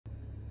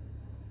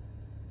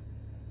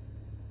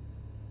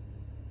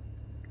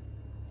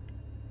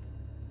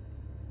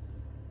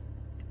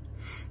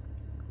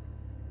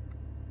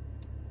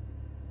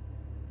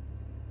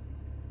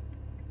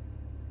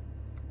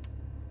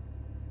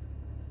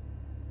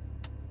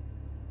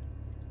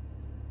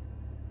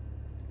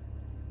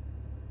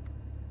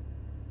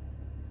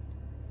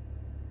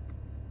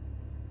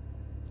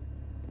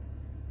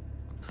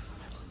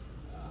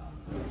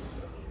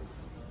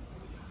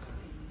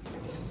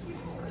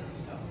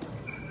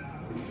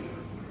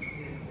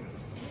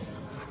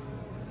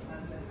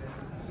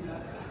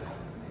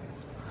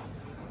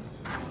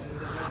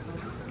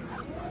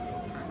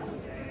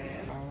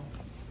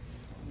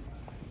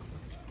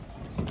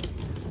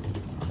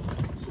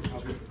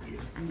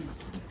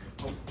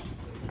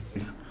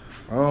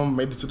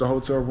Made it to the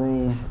hotel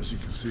room. As you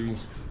can see,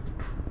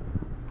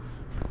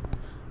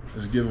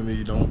 it's giving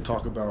me don't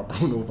talk about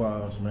Bruno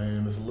vibes,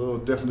 man. It's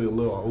definitely a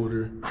little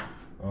older.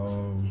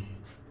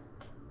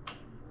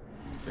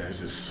 Yeah, it's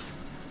just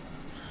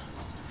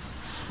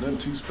nothing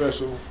too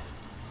special.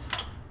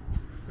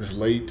 It's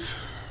late.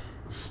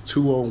 It's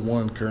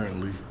 2:01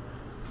 currently,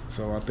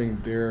 so I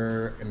think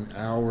they're an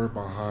hour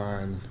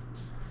behind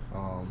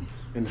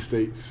in the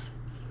States.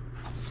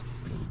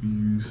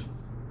 Views.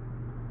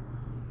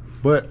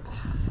 But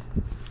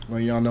well,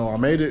 y'all know I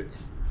made it.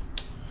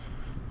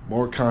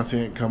 More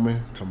content coming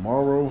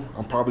tomorrow.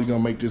 I'm probably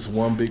gonna make this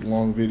one big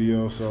long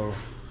video, so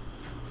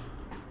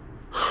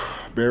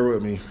bear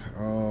with me.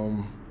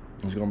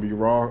 It's gonna be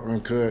raw,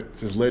 uncut,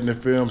 just letting it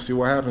film, see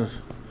what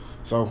happens.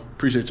 So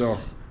appreciate y'all.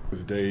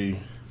 It's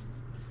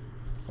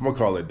I'm gonna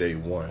call it day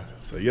one.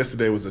 So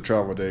yesterday was a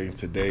travel day.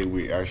 Today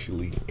we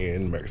actually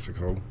in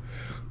Mexico.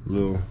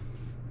 Little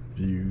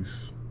views,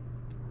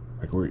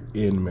 like we're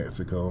in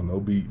Mexico, no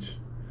beach.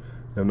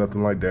 No,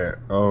 nothing like that.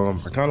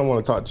 I kind of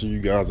want to talk to you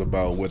guys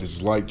about what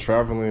it's like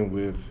traveling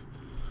with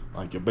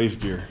like your bass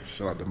gear.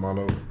 Shout out to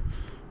Mono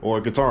or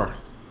a guitar.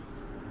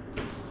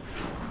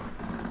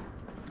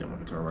 Got my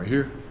guitar right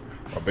here,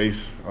 my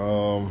bass.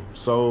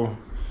 So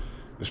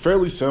it's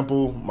fairly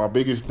simple. My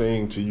biggest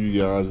thing to you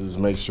guys is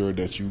make sure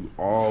that you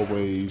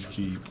always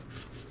keep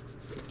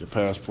your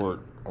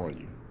passport on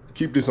you.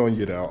 Keep this on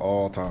you at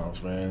all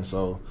times, man.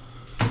 So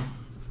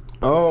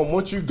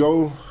once you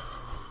go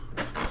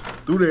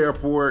through the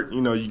airport, you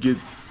know, you get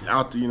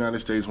out the United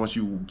States, once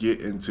you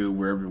get into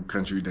wherever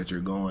country that you're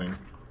going,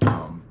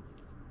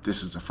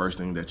 this is the first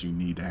thing that you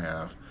need to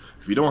have.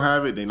 If you don't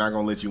have it, they're not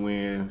gonna let you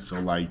in. So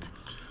like,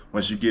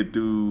 once you get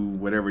through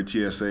whatever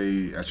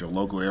TSA at your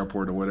local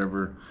airport or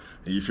whatever,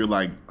 and you feel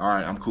like, all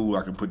right, I'm cool,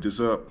 I can put this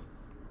up,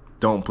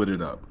 don't put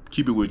it up.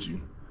 Keep it with you.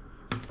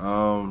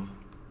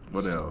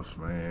 What else,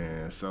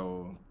 man?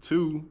 So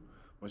 2,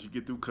 once you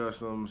get through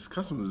customs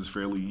is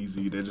fairly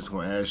easy. They're just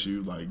gonna ask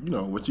you, like, you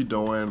know, what you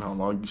doing, how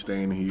long you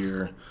staying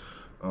here.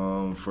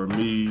 For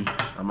me,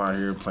 I'm out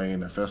here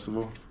playing a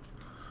festival.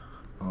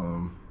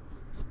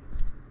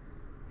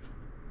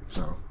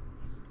 So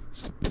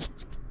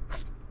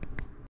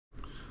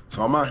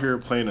I'm out here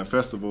playing a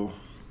festival.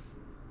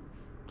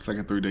 It's like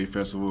a 3-day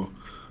festival.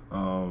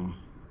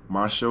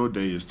 My show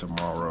day is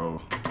tomorrow.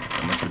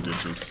 Got my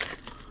credentials.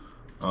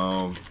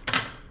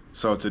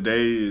 So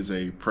today is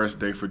a press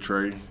day for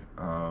Trey.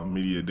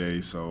 Media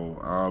day, so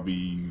I'll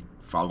be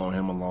following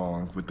him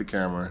along with the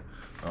camera.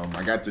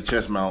 I got the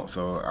chest mount,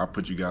 so I'll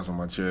put you guys on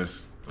my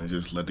chest and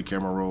just let the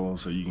camera roll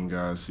so you can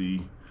guys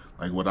see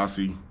like what I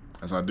see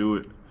as I do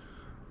it.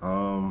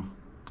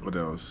 What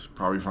else?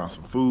 Probably find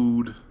some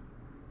food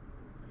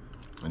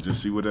and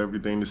just see what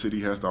everything the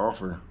city has to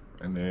offer.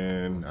 And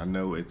then I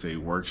know it's a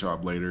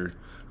workshop later.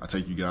 I'll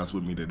take you guys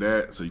with me to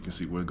that so you can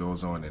see what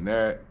goes on in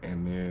that.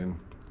 And then,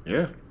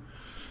 yeah,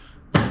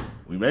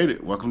 we made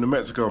it. Welcome to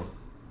Mexico.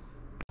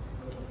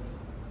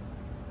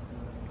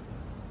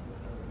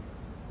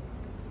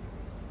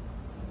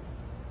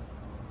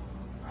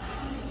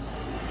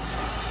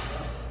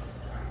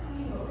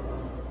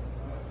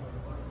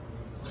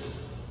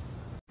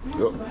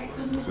 Yep.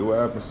 See what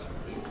happens.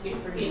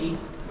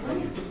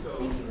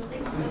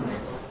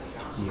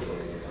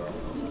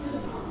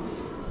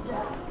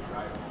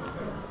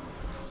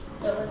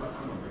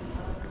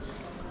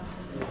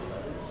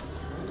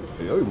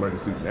 Hey, yo, you might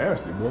have seen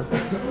nasty, boy.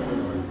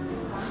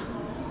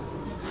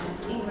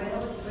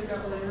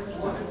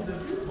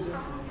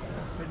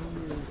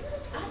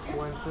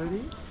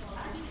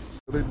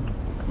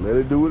 Let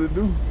it do what it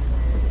do.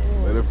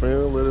 Let it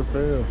film, let it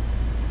film.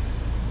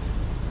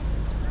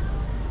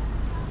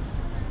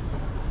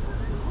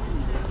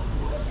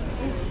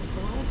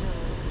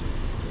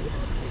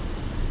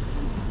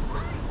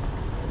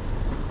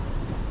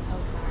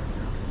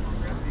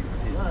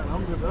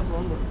 That's what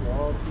I'm looking for,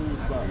 all 2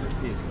 spots.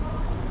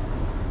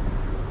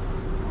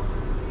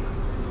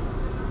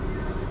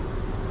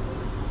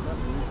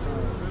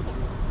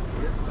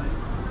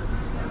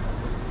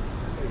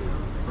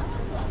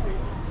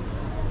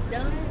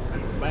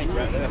 That's the bank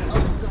right there.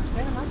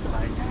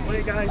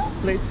 Wait, guys,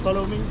 please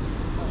follow me.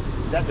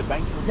 Is that the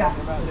bank you're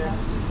talking about there?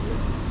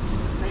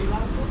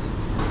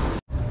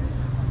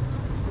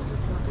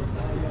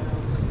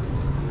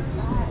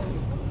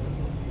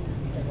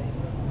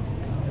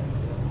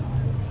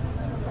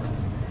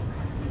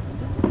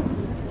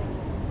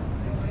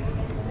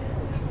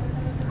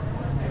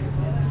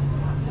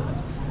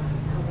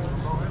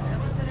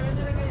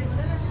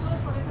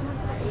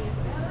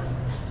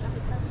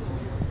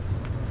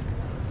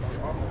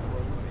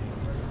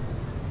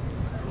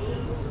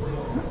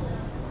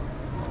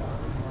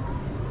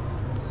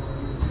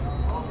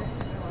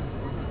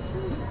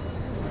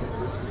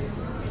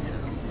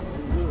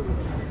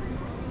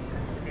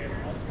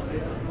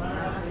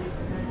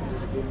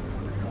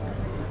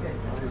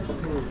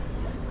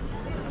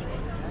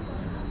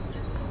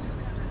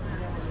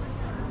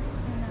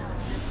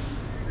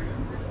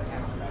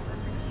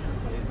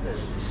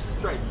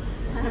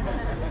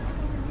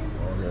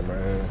 Okay,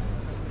 man.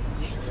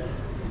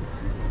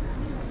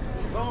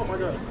 my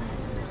God.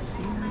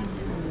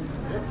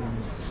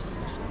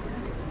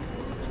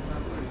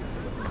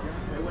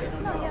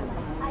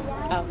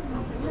 Oh.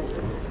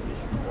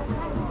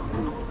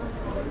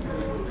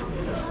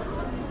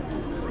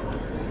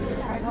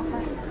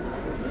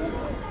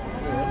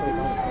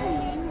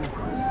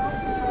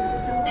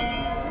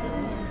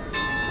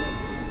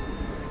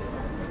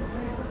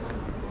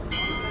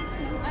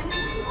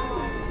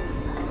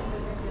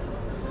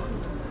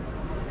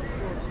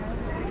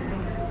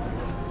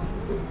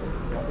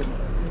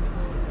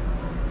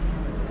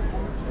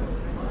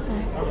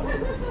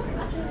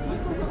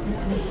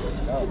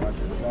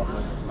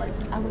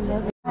 I would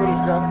love it.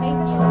 Thank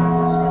you.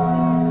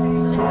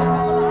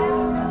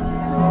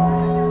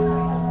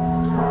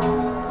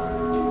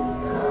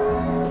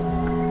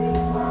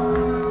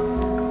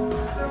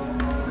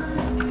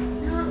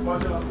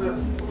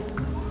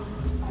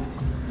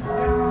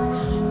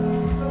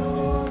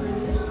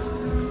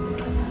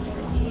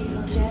 So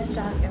jazz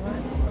jock, it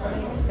was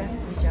that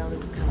gel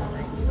is kind of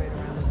like spread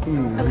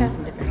around. Okay.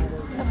 From different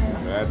angles. Okay.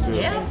 Gotcha.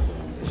 Yeah.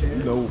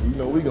 You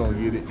know we gonna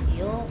get it.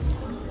 Yup.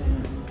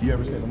 You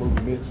ever seen the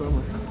movie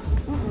Midsummer?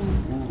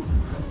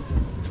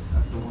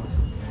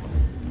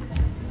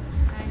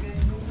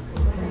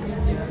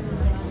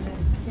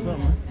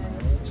 Summer.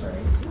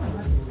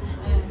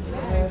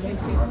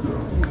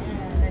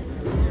 Nice to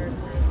meet you.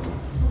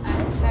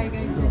 Hi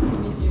guys, nice to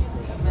meet you.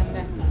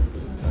 Amanda.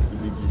 Nice to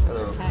meet you.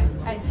 Hi.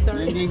 Hi,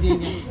 sorry.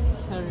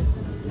 Sorry.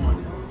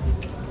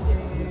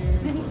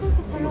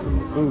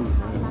 Food,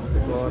 man.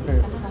 That's all I pay.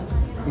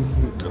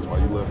 That's why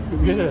you left.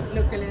 Sí,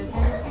 lo que le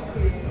decía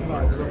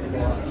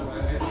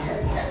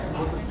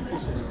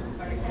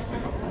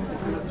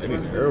They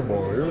need the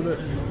airborne, hear that?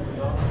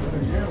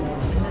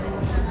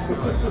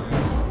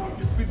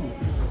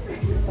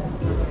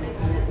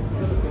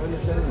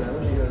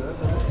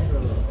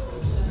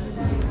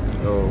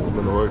 Oh, I'm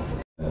in the way.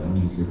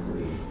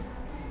 Musically.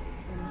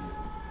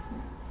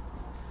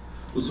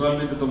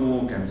 Usualmente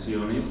tomo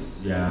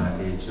canciones ya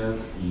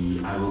hechas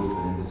y hago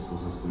diferentes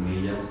cosas con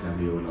ellas,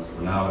 cambio las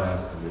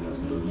palabras, cambio las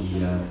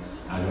melodías,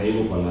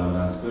 agrego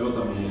palabras, pero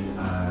también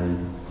hay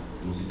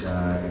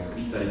música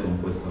escrita y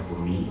compuesta por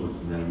mí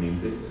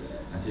originalmente,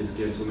 así es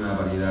que es una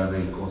variedad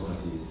de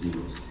cosas y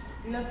estilos.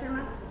 Los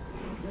temas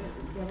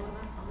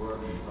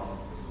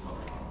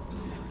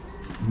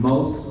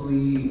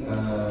Mostly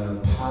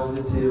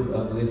positive,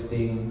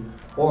 uplifting,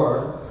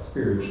 or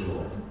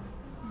spiritual.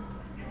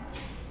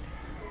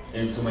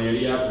 En su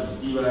mayoría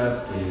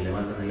positivas, que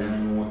levantan el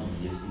ánimo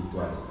y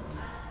espirituales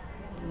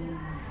también.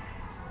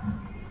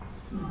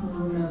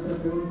 ¿Alguna otra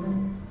pregunta?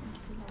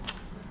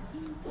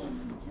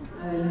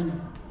 Adelante.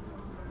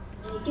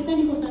 ¿Qué tan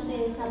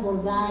importante es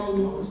abordar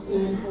en estos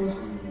tiempos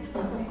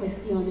estas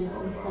cuestiones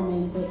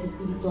precisamente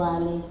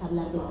espirituales,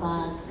 hablar de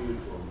paz,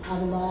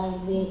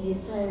 hablar de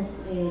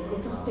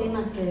estos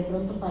temas que de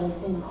pronto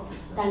parecen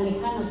tan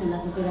lejanos en la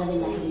sociedad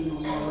en la que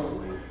vivimos ahora?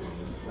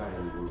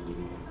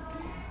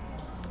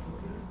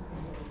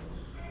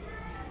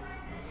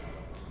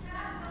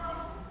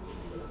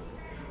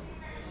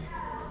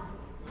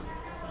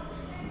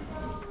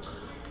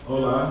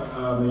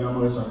 Hola, me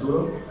llamo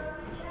Arturo.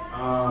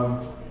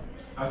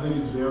 I think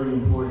it's very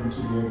important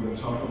to be able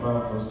to talk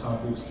about those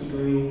topics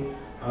today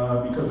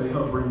because they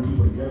help bring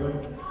people together.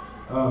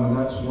 And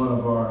that's one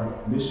of our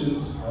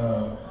missions.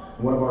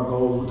 One of our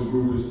goals with the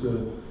group is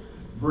to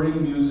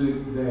bring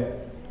music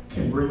that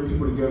can bring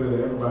people together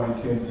that everybody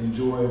can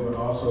enjoy, but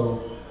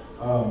also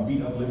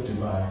be uplifted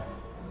by.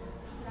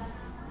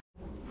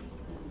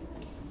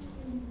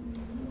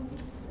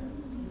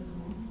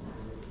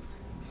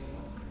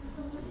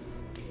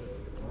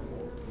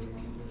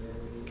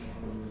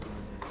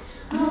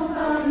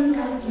 Nobody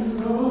like you,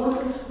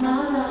 Lord.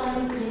 My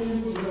life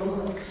is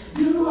yours.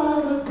 You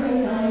are the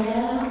great I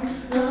am,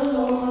 the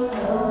Lord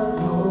of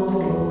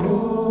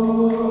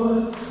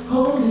lords.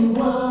 Holy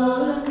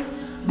One,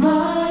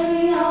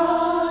 mighty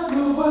are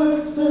the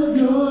works of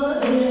your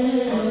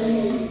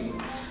hands.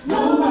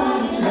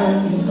 Nobody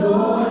like you,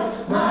 Lord.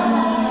 My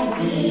life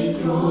is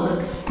yours.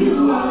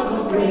 You are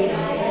the great I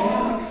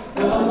am,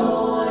 the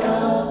Lord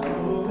of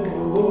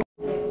lords.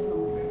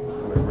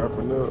 They're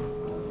wrapping up.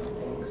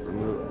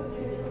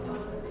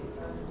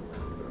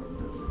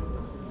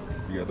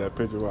 You got that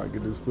picture where I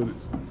get this footage?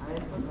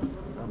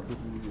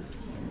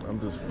 I'm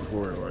just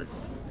recording like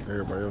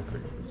everybody else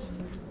taking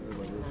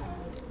pictures.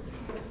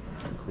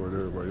 Record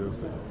everybody else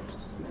taking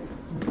pictures.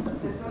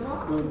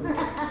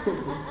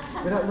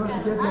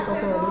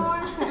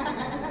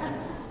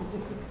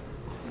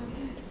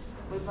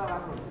 Voy para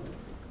abajo.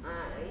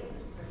 Ahí.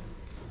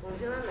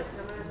 Funcionan las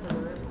cámaras cuando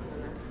deben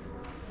funcionar.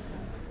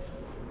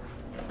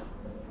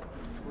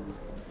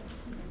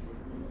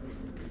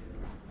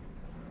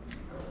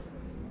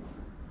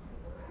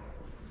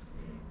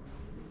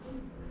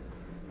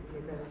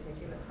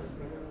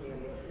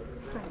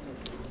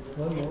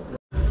 All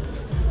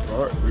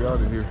right, we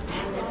out of here.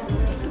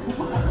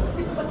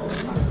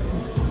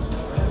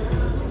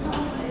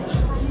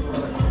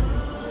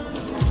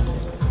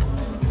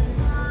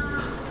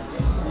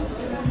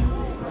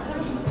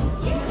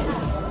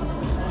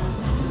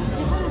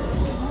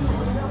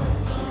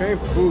 came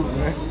for food,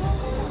 man.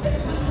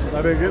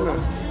 I didn't get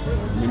none.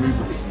 Me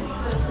neither.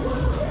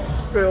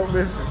 Failed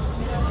mission.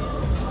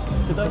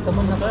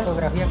 Toma una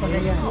fotografía con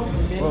ella.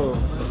 Oh,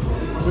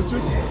 with you?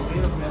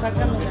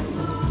 Sácamela.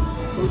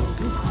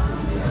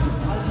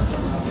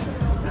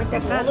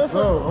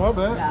 Oh, my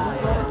bad.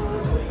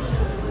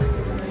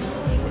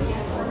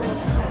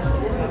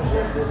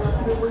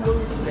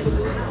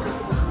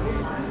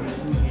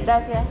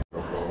 Gracias.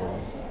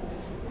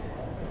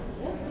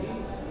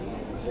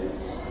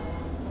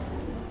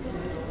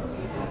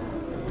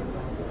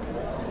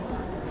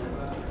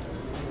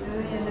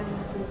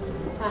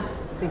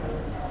 Sí.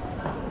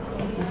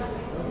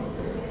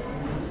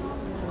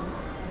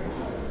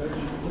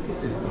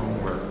 This don't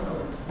work.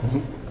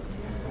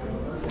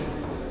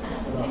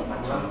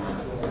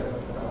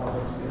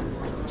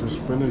 Just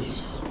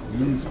finished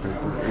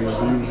newspaper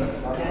interview.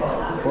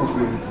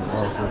 Hopefully we can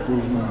find some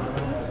food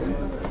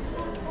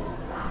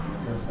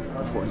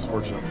for this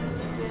workshop.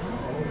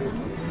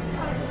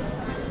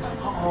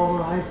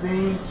 Oh, I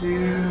think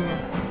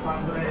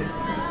 200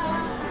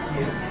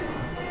 years.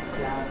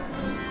 Yeah.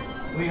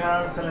 We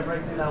are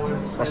celebrating our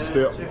Watch your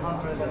step.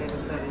 200th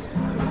anniversary.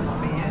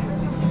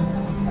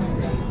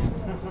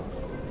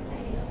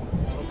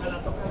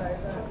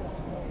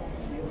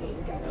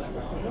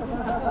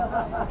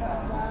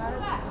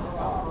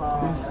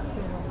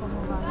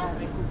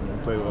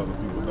 Play with other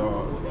people's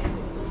dogs.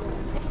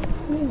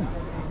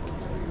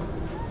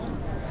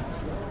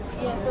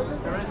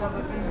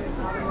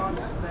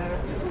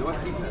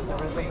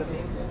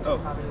 Oh,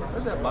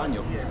 where's that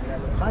baño?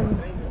 Baño.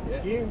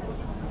 Here.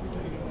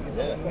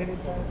 Yeah.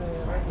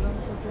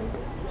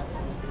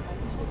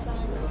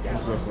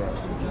 What's this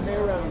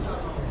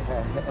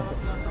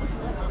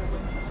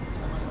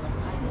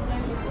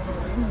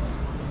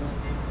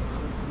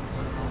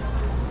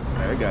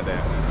Hey, they got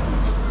that.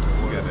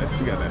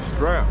 She got that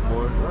strap,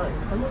 boy.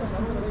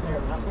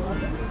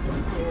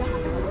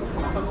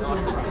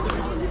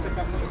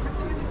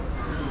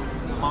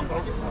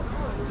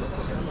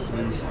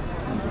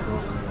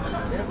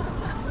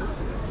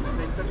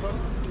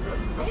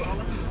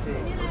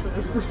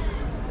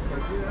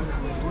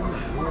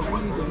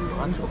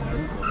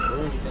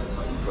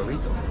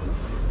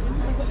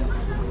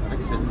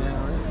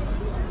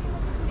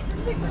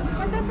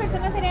 ¿Cuántas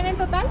personas serían en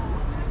total?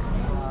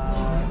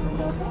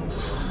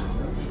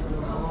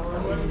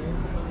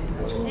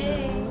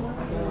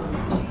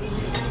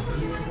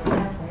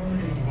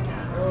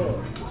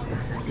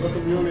 What the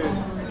mule is?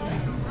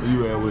 Where you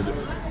at with it?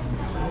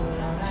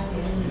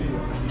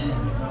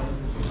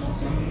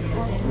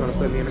 You gonna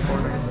put me in the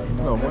corner?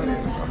 No, man.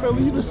 I felt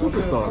like you the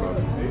superstar though.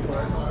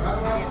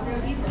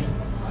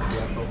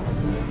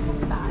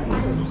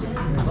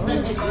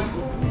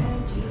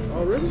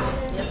 Oh, really?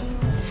 Yep.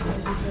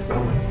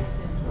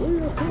 Where you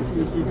taking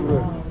these people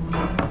at?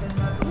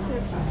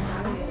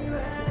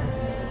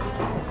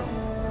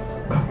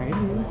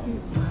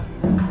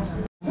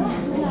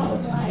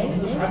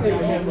 I think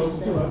we had those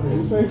two.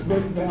 You say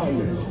big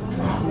value.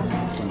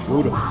 Some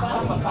Buddha.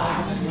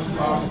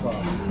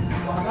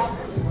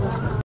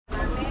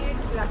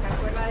 La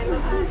cazuela de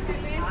Los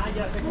Ángeles. Ah,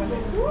 ya sé cuál es.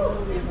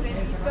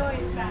 Enfrentito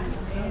está.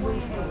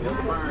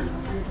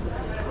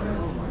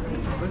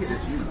 Look at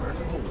this universe.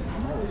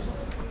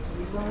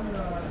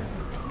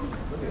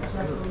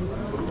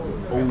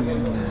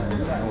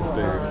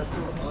 Downstairs.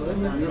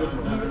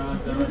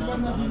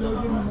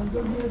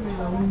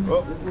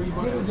 Oh.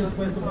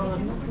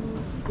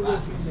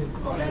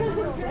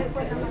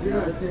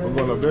 I'm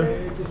going up there.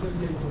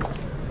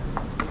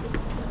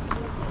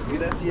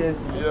 Gracias.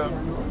 Yeah.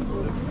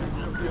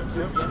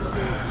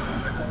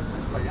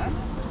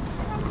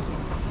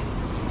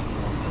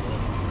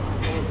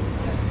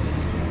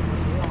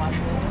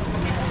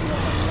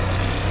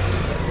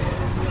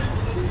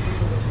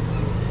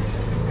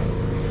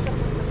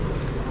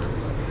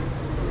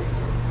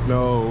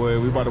 No way,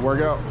 we about to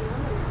work out?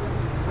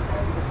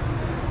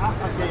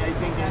 Okay, I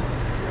think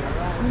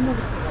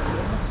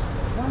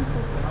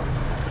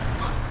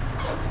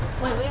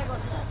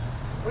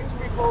which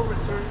people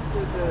return to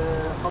the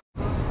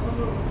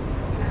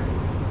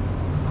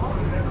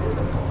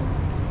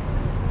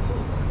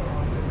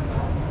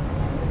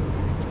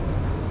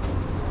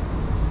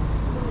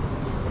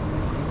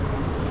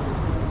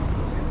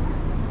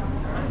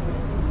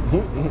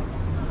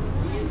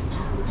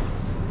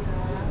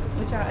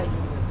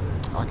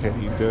I can't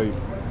even tell you.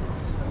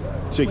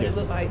 Chicken. What it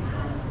look like?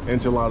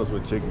 Enchiladas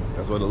with chicken.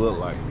 That's what it looked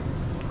like.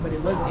 But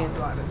it wasn't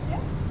enchiladas.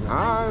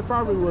 Ah, it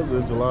probably was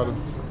enchilada.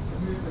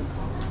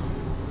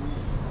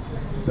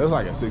 That's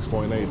like a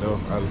 6.8 though,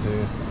 out of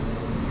 10.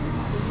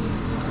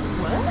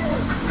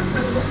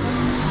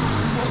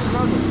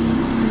 Nothing.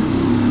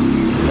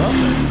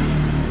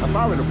 That's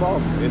probably the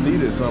problem. It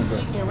needed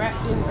something. Chicken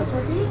wrapped in a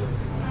tortilla?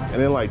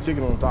 And then like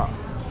chicken on top.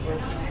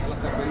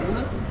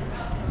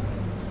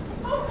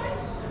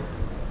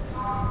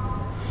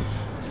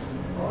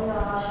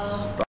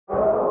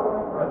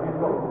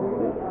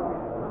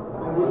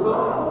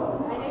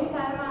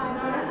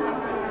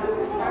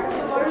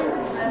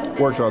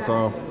 Workshop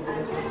time.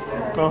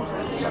 Oh.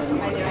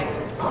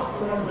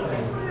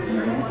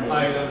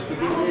 I don't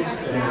speak English,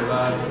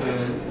 but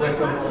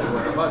welcome to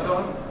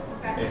Guanajuato.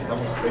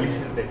 Estamos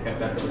felices de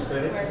cantar con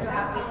ustedes.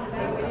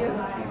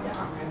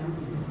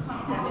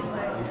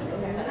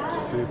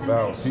 Sit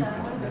down, people.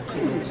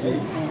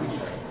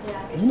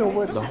 You know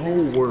what? The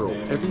whole world,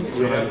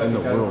 everybody in the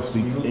world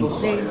speaks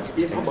English.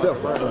 Except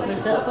for us.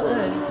 Except for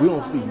us. We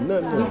don't speak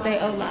nothing We else. say,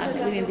 oh, live,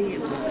 we didn't do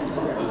it.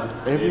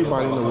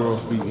 Everybody in the world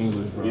speaks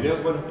English,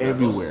 bro.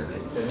 Everywhere.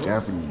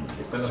 Japanese,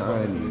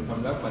 Chinese,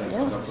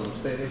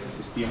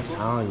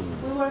 Italian.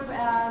 We work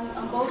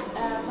on both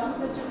songs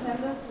that you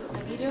send us, the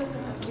videos,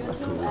 That's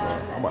cool, bro.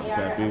 I'm about to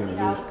tap into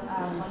this.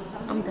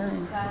 I'm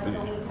done.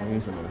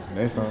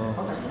 Next time.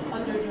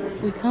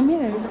 We come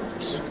here.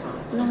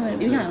 We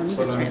don't need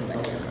to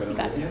translate. We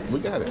got it. We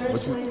got it.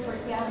 What you?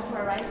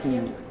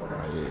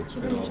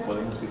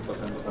 Podemos ir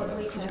pasando para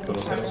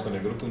conocernos con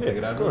el grupo,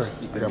 integrarnos.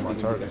 I got my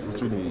charger.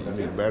 What you need? You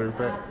need a battery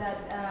pack?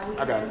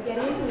 I got it.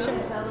 It's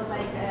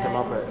in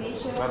my pack.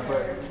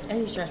 I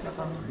need to charge my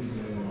phone.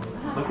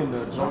 Look in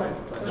the joint.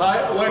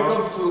 Hi,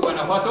 welcome to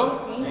Guanajuato.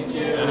 Thank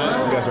you. You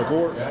got your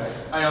cord?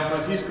 I am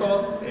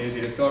Francisco, el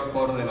director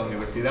coro de la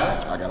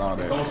universidad. I got all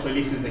that. Estamos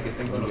felices de que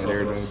estén con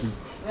nosotros.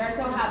 We are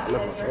so happy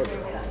that you're here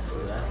with us.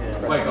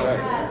 Welcome.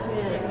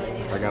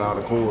 I got all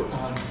the cords.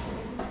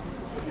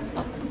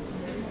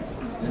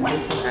 Is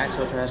this an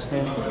actual trash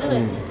can? Let's do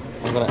it.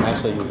 I'm gonna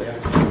actually use it.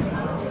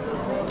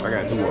 I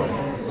got 2 of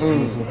them.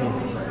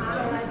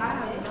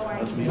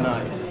 Must be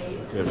nice.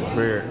 Get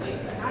prepared.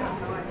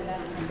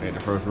 Ain't the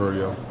first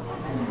rodeo.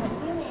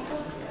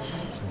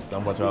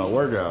 Talking about y'all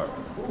workout.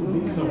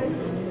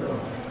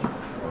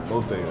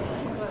 Both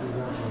days.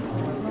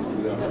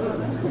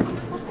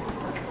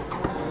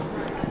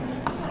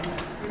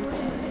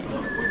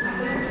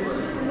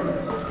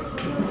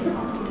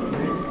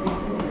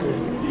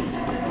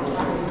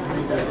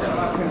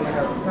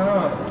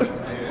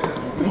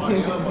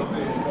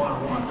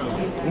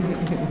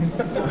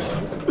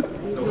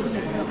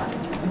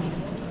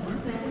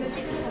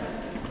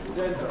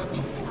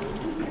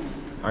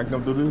 I can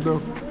come through this though?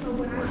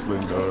 My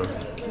swing doors.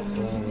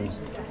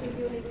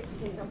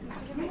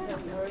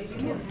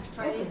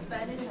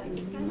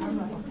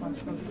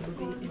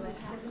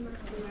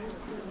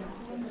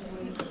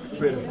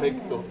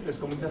 Perfecto. ¿Les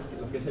comentas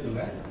lo que es el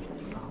lugar?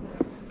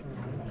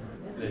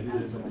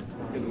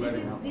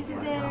 This is a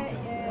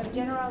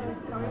general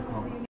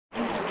auditorium.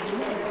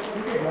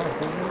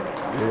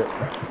 Yeah.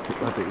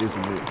 I think this is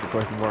it. The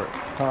question mark.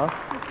 Huh?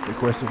 The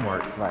question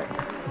mark. Right.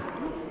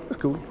 It's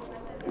cool.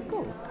 It's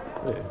cool.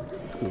 Yeah,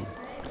 it's cool.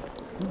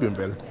 You've been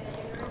better.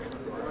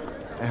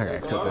 I gotta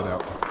cut that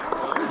out.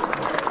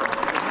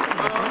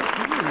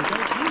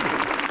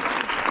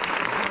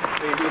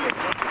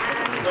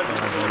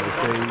 On the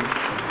stage.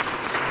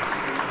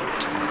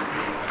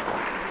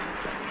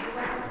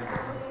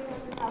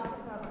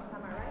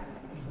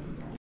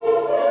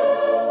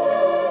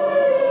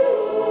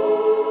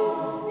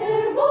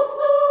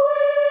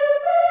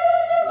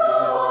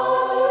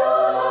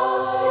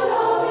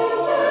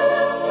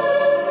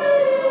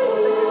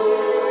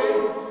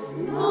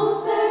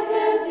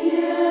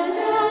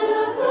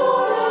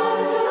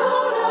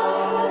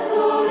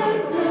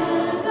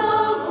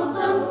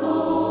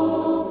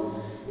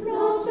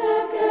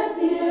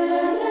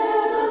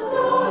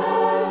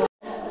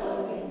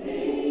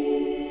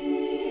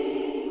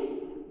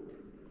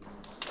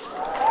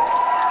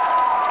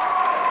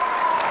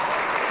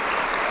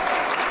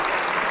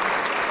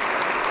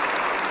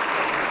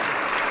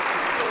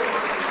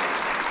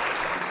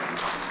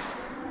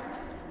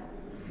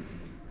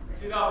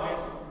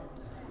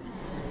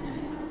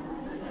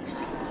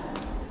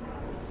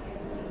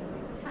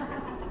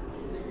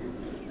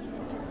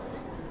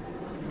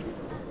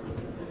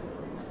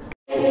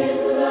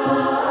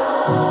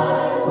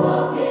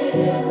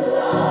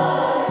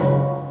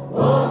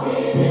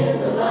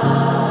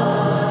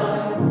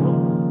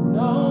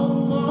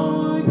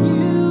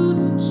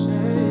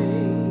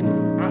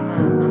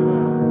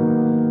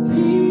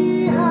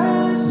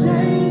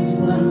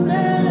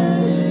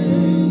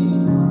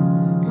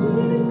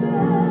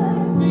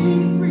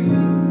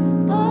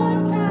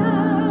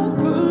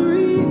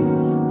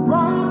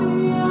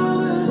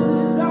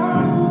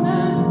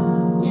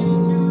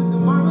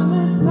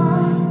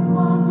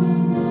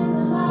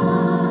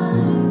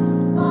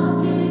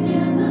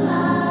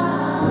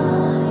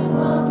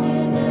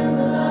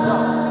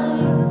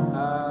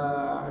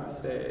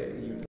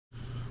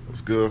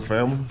 What's good,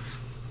 family?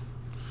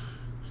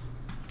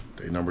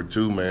 Day number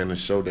 2, man.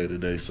 It's show day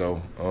today.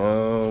 So,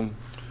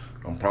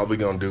 I'm probably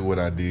gonna do what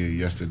I did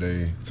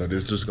yesterday. So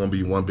this is just gonna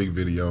be one big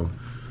video.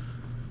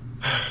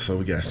 So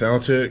we got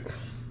sound check,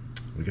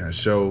 we got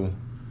show.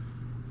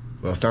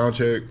 Well, sound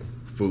check,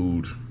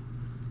 food.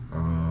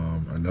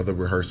 Another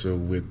rehearsal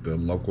with the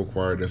local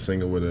choir that's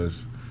singing with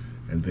us,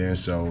 and then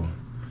show.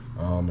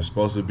 It's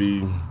supposed to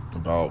be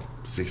about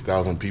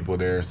 6,000 people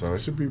there, so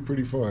it should be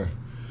pretty fun.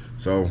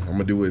 So I'm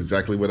gonna do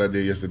exactly what I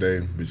did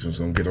yesterday. We're just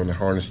gonna get on the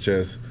harness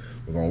chest.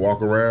 We're gonna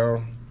walk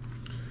around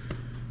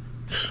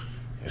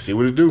and see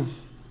what it do.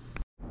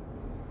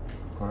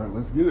 All right,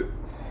 let's get it.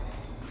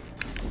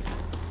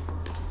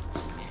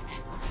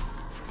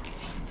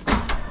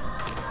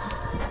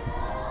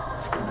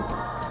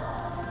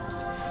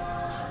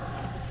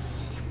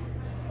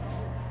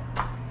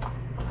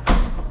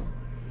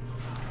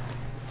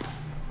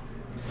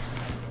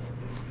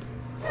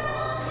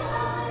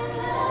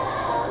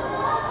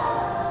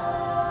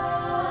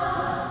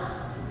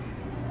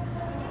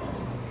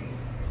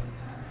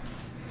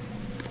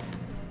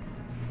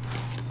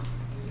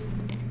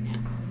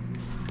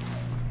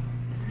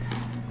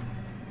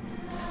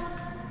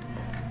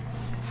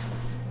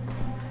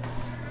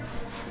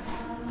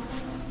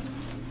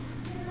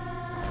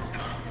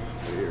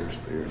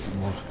 stairs, some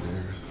more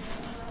stairs.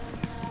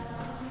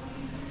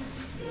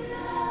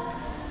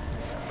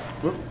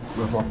 Whoop,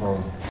 left my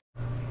phone.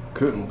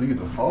 Couldn't leave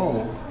the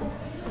phone.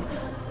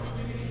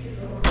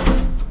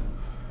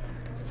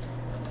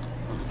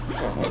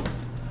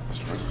 Let's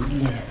try this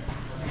again.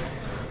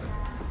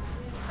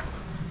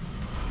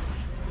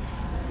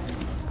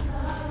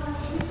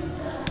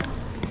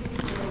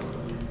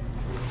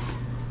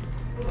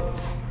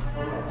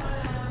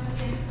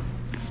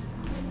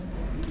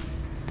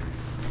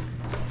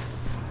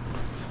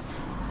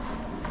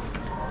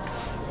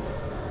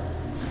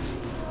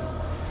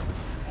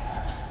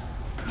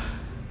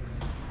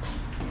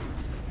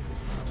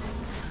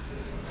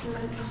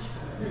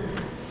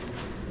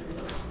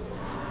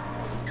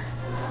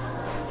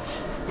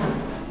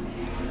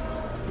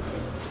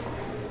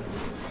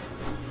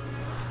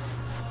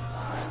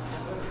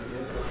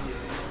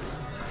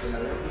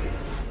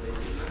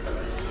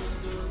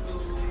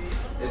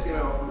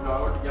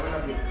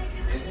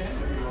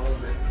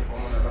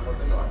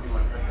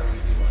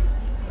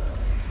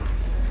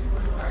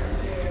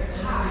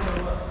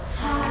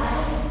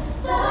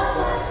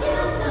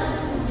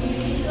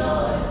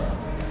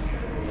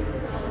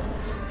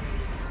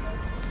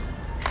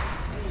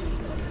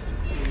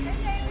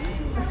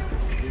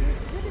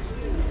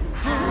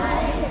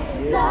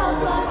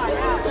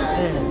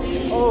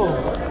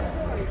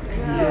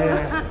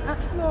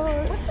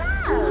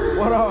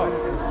 What up?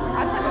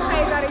 I took a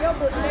page out of your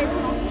book today.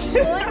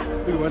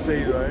 Dude, what say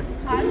you, right?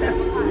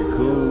 You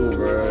cool,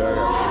 bro. I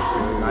got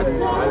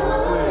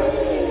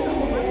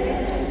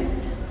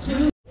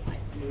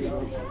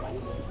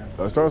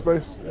that's turn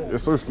space?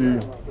 It's so ski.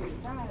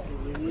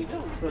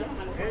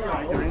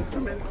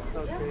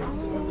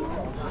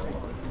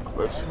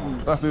 Let's see.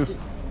 That's this.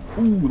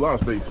 Ooh, a lot of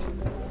space.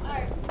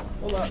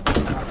 Hold up.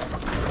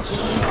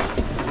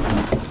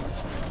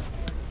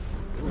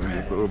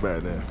 Throw it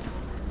back there.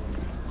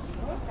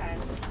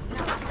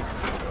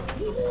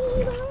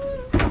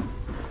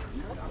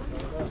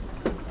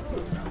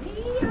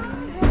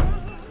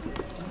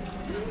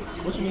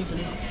 What you mean to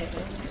me?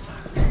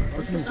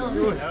 What you mean to me?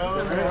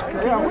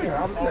 Yeah, I'm here.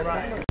 I'm saying.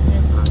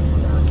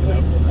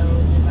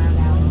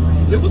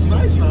 It was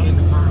nice, man.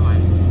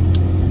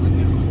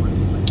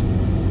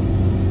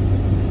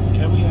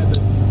 And we had the.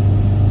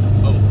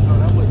 Oh, no,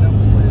 that was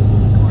last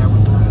week. That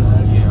was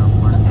yeah,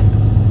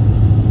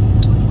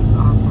 which was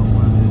also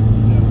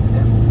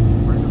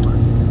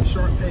that's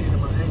sharp pain in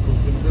my ankles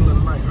in the middle of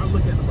the night. I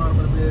look at the bottom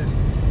of the bed,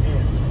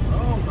 ants.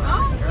 Oh my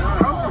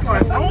God! I was just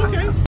like, oh,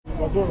 okay.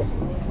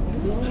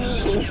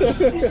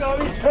 You call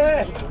me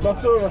trash.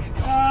 Basura.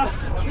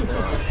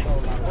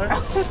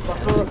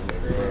 Basura.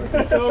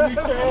 You call me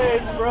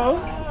trash, bro.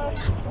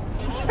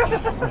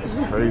 It's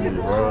crazy,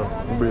 bro.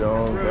 We be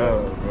on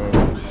God, bro.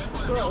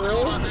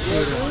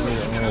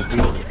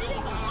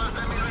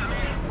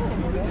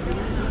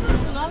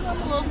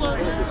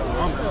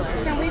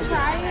 Can we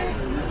try it?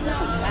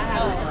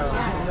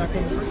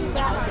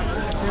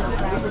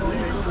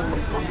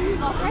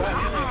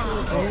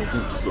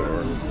 I'm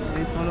sorry.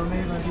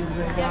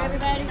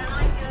 Everybody?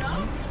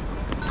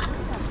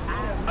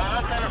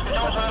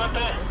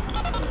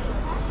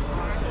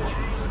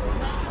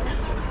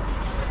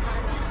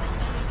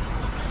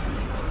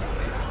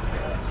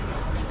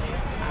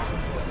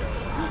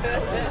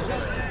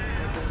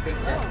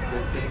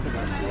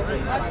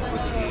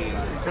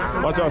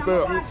 Watch your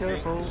step. Be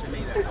careful.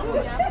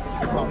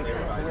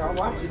 I'll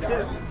watch you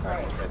step.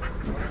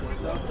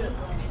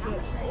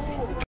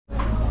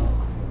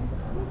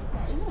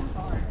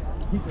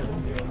 He said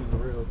he's a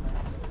real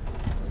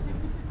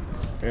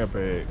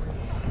Handbag.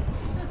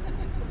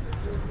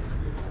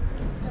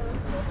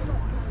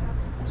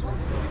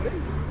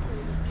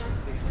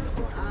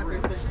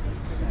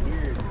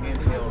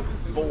 Handheld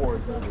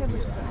Ford.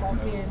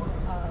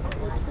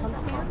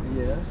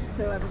 Yeah.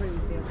 So everybody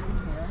was dancing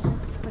here.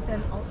 But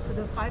then to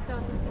the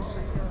 5,000 seats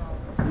back here.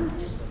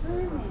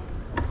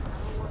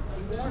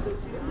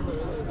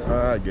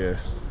 I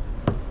guess.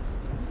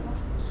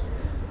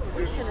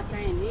 We should have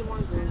sang need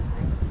one group.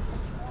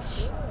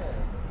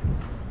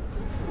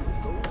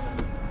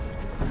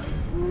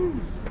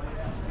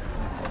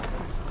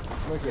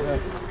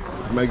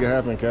 Make it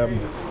happen, Captain.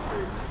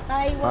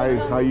 Hi,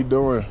 How you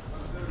doing?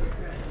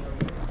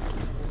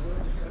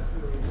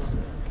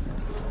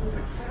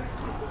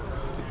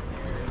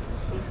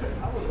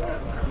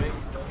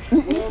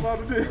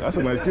 That's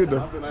a nice kid,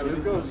 though. Let's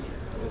go.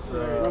 It's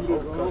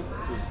oak custom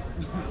too.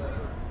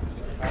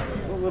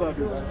 What would I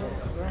do?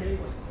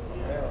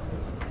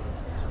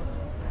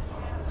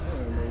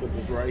 Put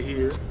this right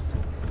here.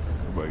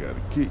 Everybody got a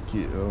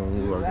kit.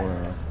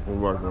 We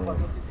walk around.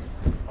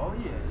 Oh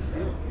yeah,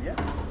 yeah.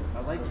 I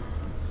like it.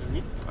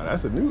 Oh,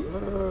 that's a new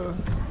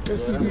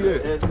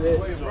SPD.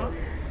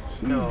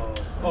 No.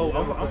 Oh,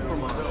 I'm from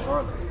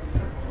Charlotte,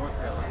 North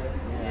Carolina.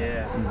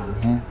 Yeah.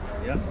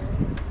 Yep.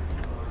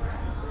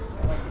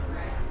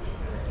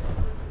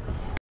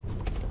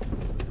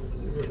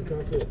 Can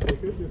you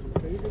give me some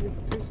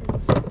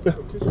tissue?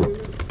 Some tissue in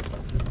it?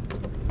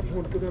 You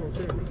want to put that on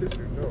chair with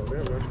tissue? No,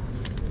 that right.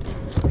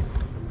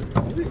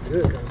 Is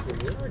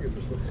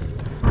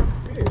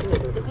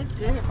this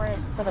good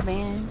for the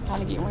band?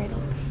 Kind of getting ready?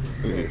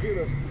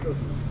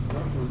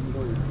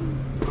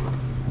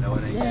 No,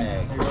 it ain't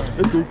Yes. ag.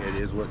 It's cool. It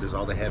is what is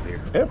all they have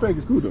here. Airpack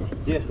is cool though.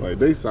 Yeah. Like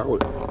they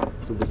solid,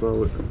 super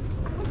solid.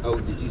 Oh,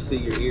 did you see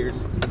your ears?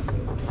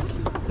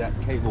 That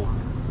cable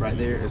right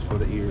there is for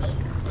the ears.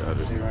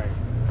 See right.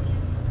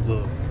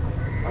 Look,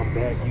 I'm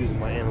back using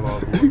my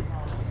analog board.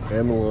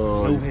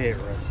 Analog. No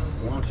headrest.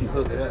 Why don't you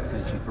hook it up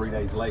since you're 3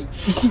 days late?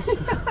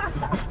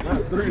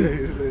 Not 3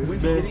 days. When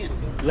did you get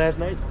in? Last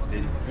night?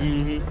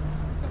 Mm-hmm.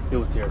 It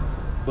was terrible.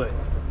 But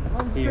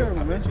here,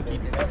 I bet you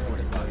keep your passport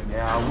in mind.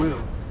 yeah, I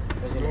will.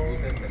 I'm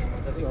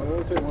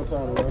gonna take my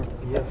time around.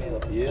 Yeah.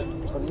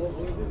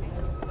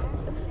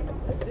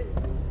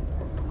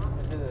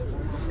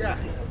 Yeah,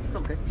 it's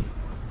okay.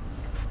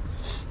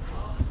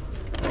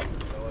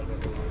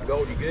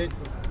 Gold, you good?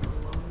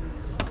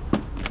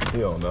 He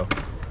don't know.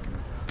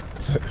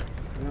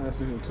 Man,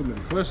 asking him too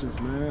many questions,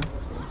 man.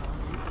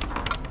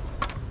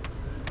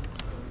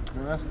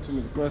 Man, asking too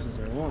many questions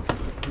at once.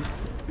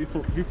 He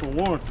from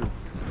Warrington.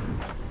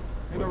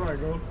 Ain't that right,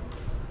 go?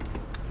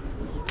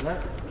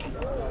 Right?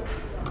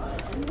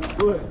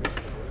 Good.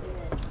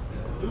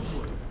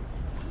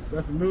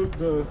 That's the new,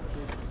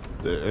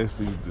 The SP,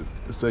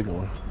 the second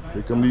one.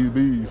 Here come these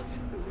bees.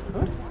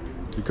 Huh?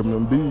 Here come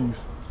them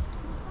bees.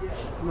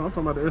 No, I'm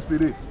talking about the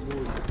SPD.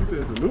 You said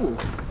it's a new one.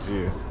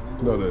 Yeah.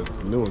 No, the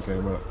new one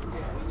came out.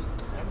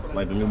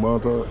 Like the new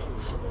montage.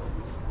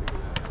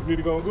 You need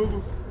to go on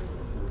Google?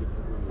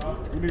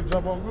 You need to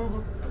jump on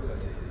Google?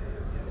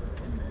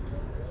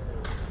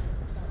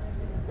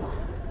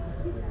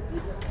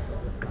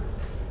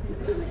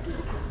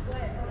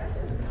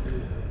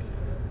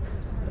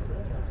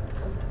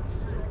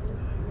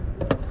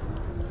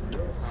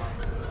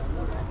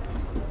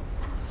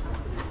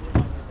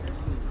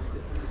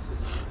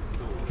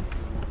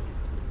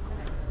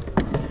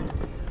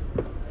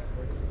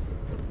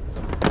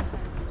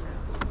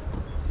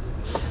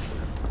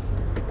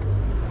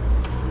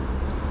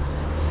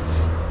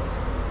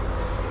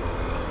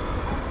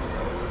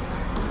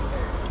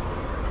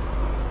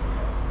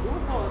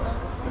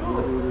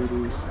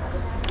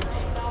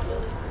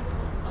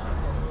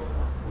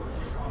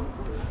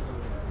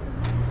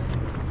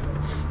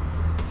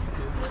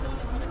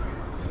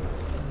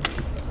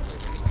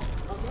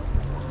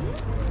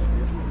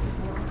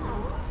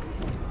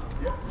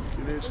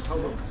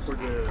 For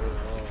the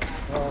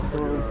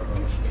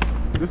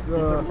This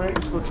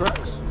is for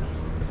tracks.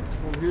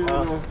 From here,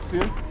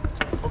 here.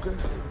 Okay.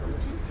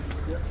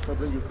 Yes, I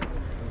bring you.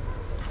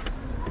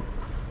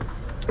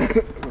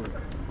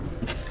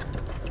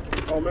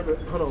 Oh, remember,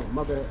 hold on,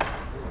 my bad.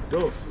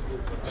 Dos.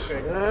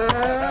 Okay.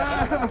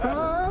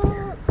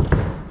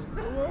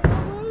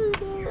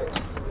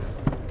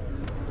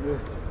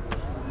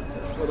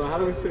 Hold on, how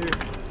do we say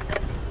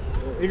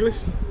English?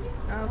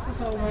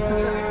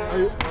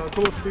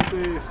 Como se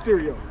dice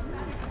stereo?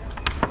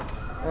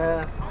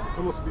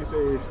 Como se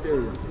dice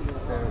stereo?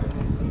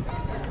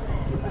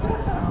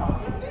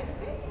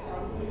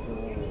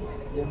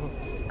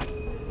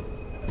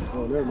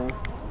 Oh, never mind.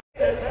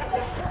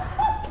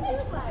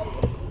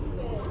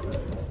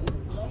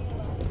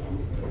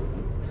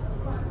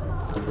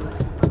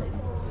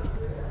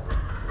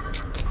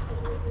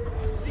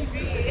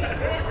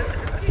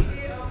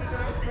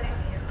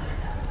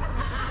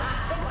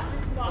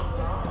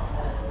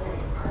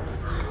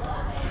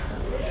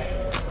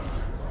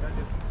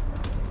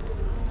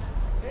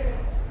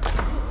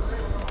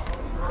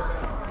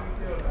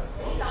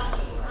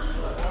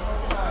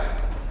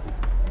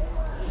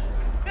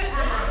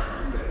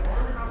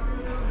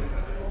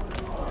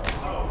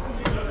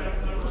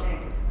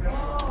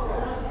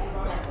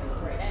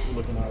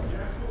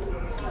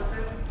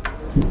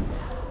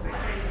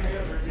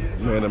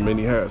 Man, the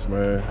mini hats,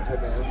 man.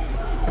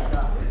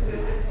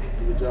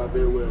 Good job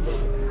very well, bro.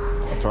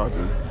 I tried to.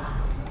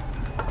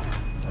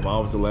 I'm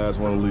always the last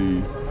one to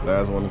leave,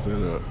 last one to set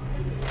up.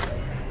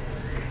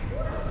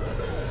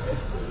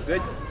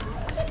 Good?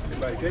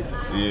 Everybody good?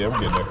 Yeah, I'm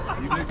getting there.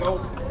 You good,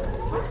 Gold?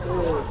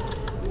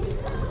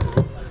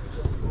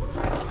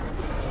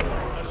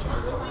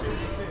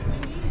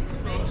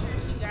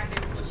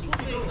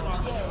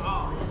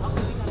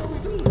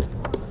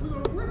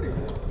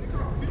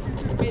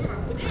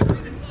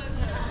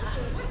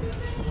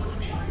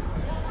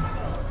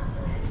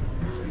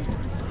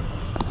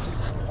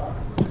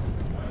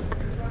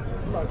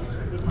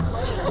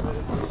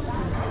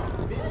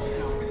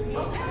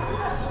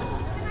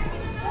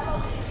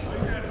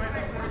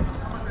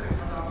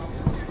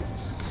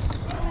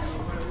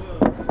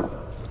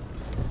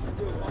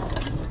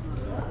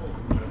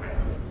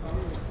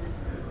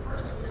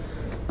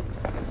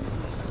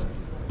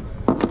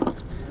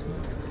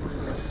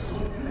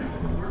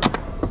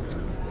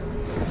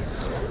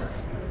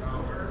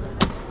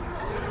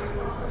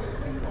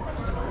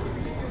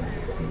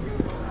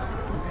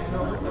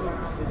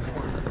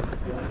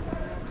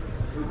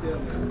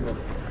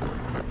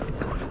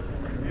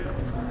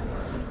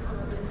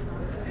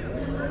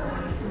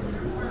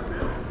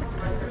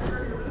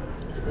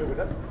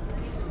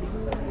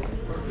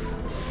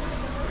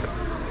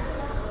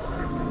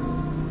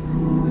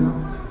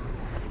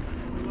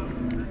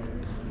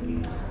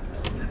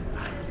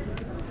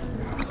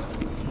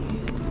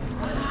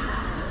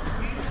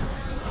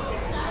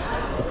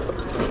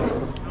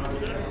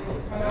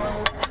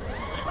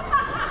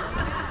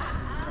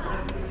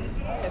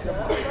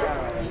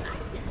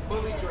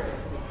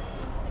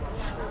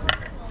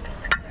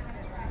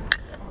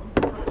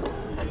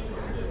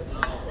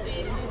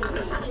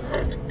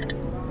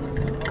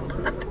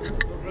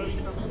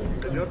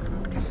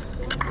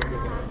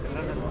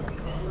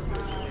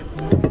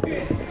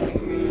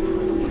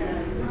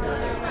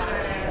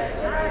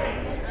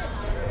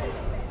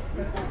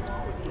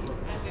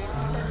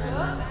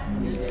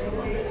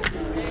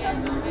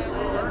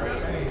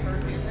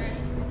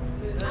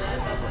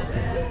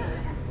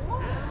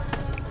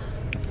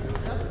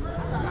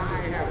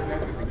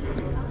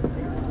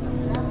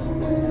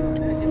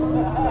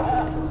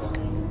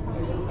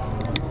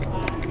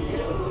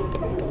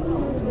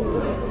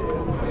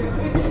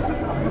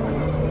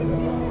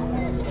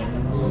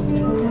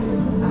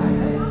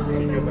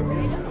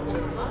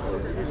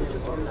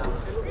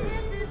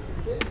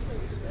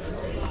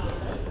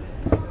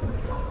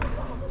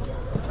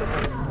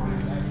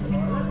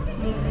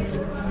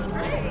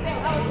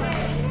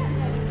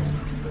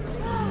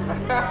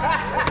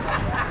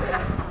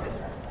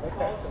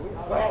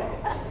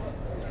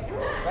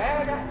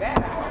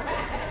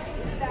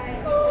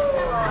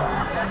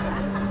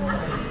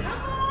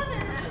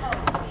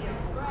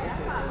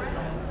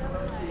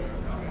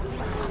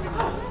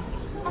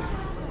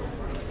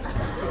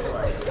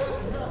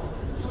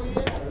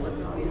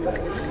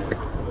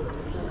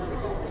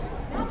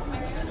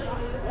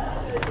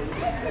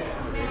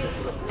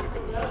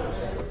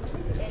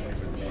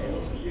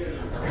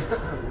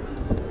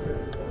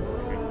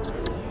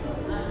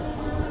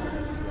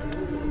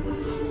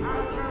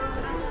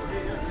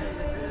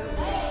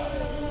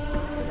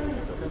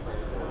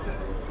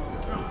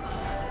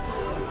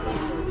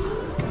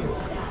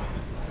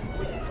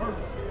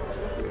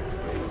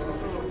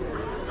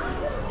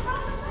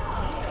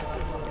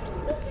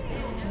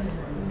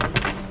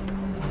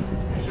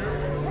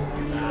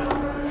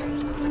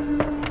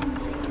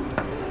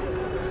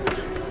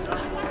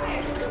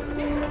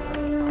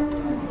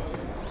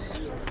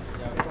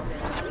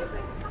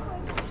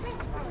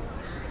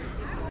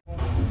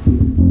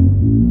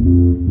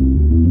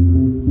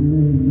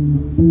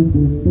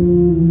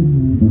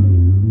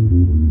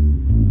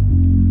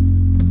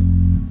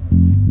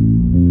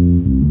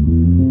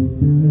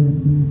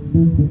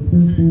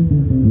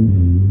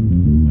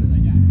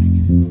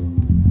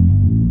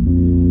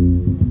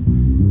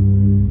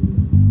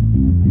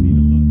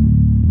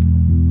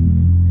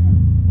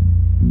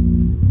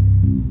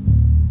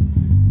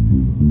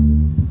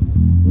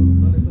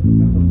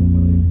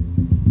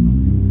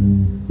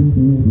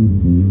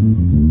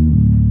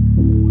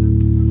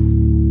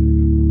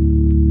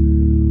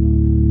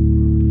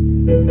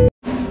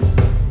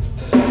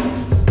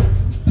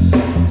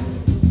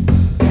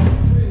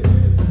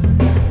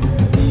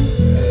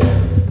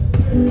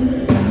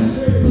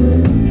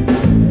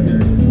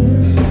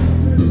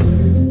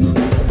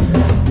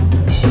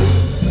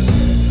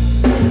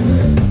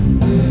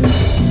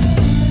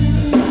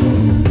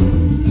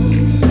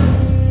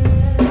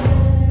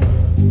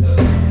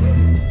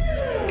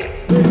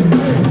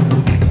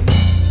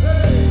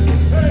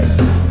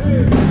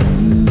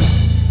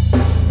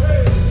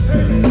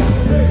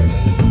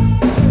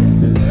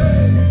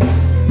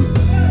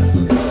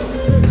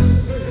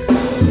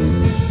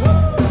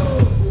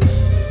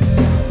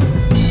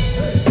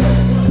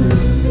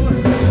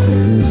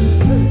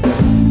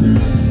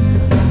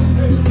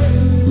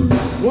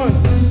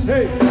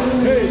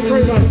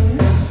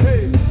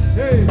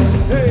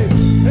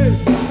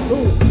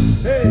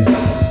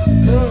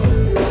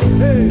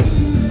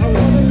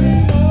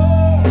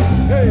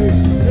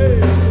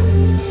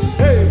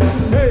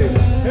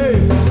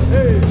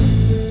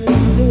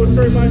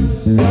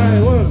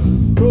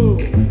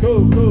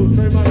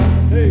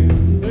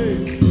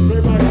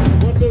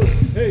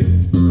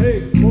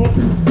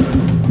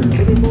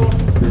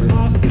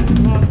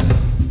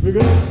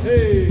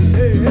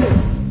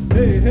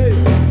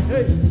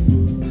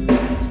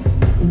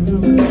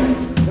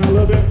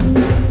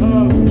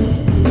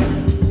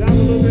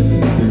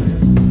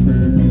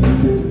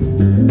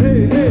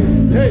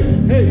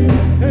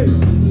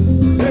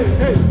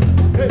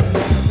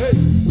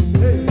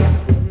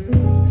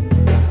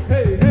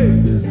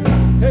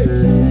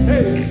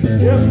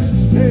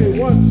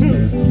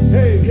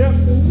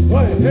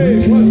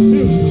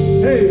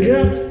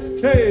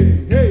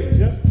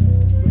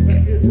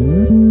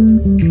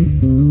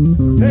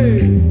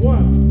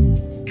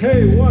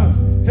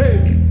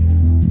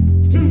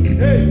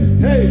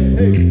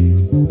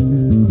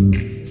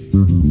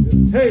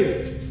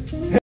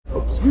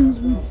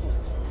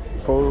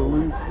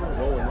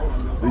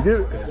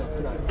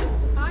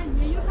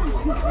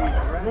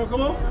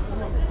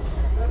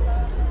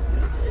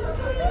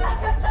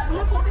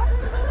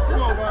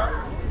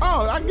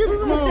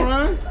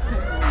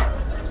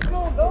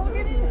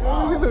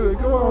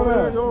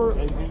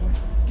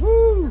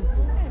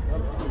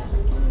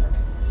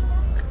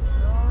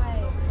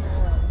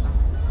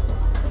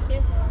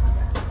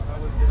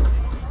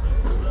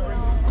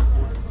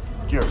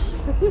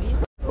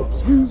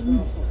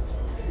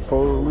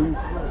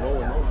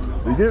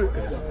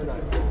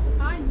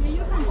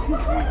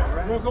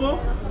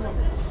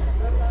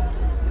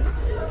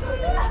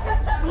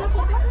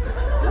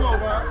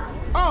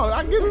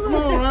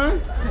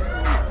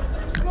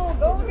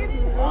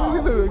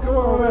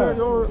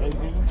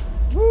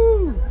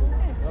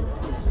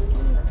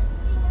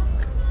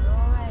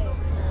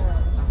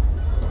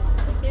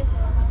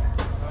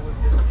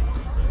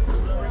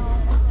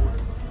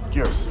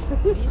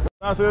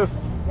 Gracias.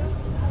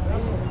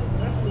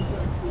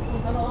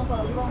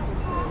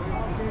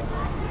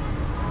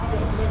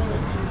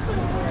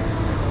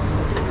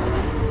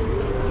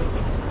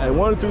 Hey,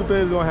 one or two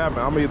things gonna happen.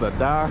 I'm gonna either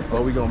die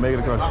or we gonna make it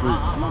across the street.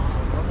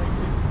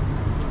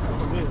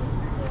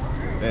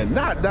 And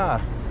not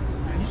die.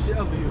 You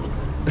shall live.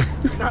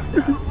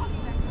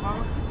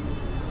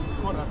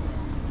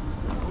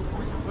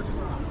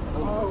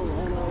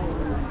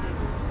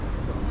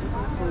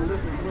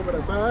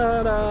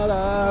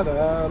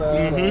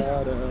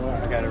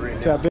 I got it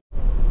written down.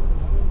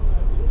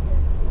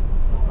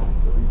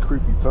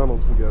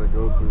 tunnels we gotta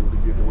go through to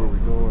get to where we're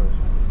going.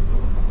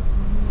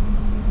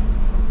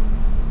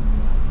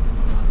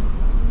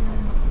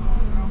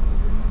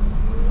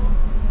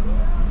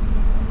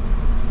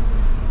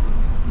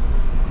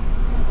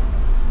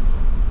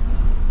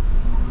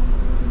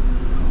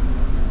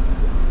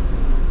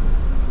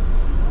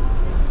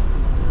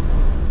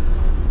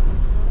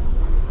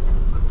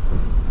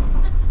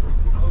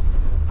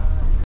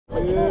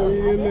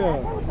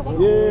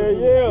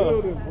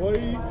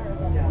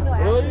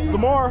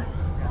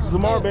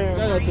 Zamar band.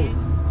 Hi,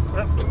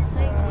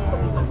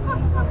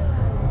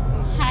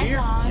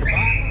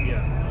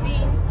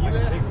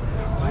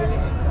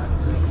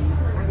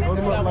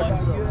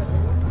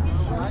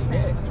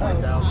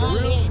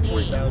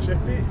 Mom.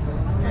 That's it.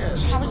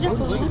 How was your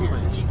food?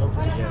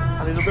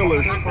 These are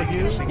fillers.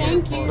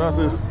 Thank you. That's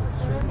this.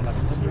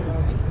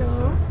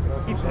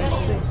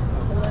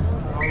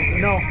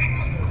 No.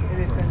 It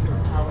is central.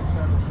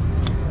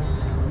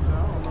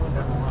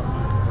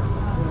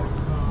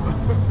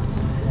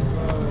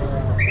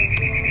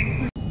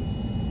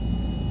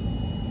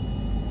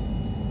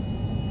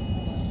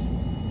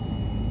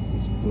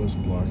 This bus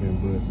blocking,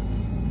 but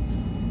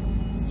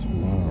it's a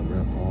line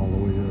wrapped all the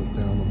way up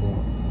down the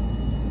block.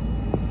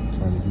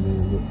 Trying to get in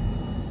and look.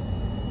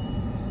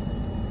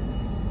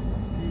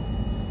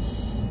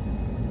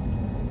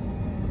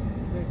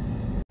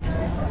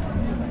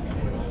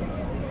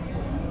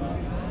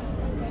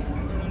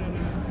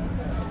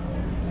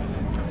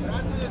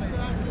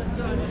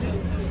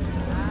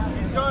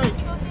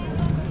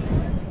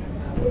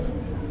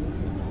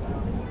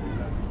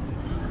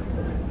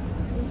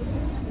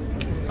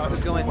 How's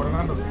it going?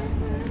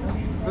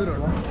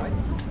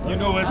 You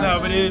know what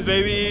time it is,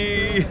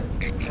 baby.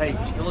 Hey,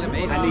 you look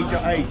amazing. I need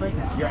your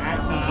your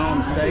accents are on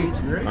the stage.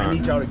 I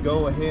need y'all to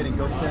go ahead and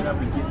go set up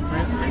and get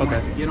print.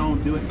 Okay. Get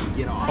on, do it, and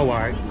get off. Oh, all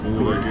right.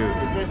 Cool, very good.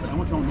 Especially, I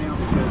want you on now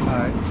because all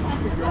right.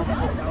 If you're on the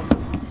hotel.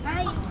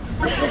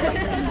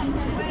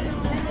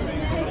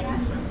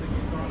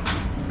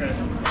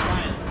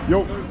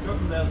 Yo.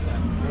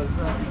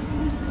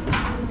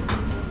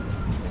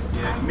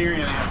 Yeah,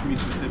 Miriam asked me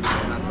specifically,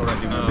 and I told her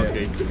I'd do my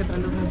best.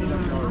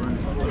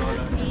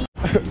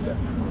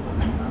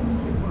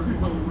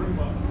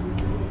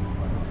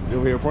 You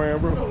over here praying,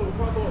 bro? Hold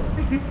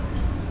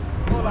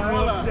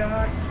on,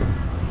 Doc.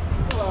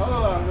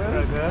 Hold on,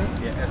 man.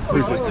 Yeah, as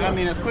quickly, I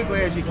mean, as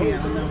quickly as you can.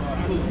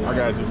 I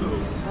got you. I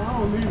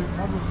don't need it.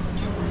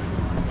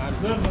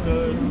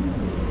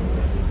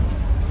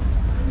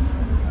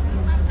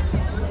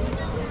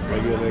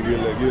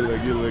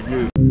 Let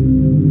good.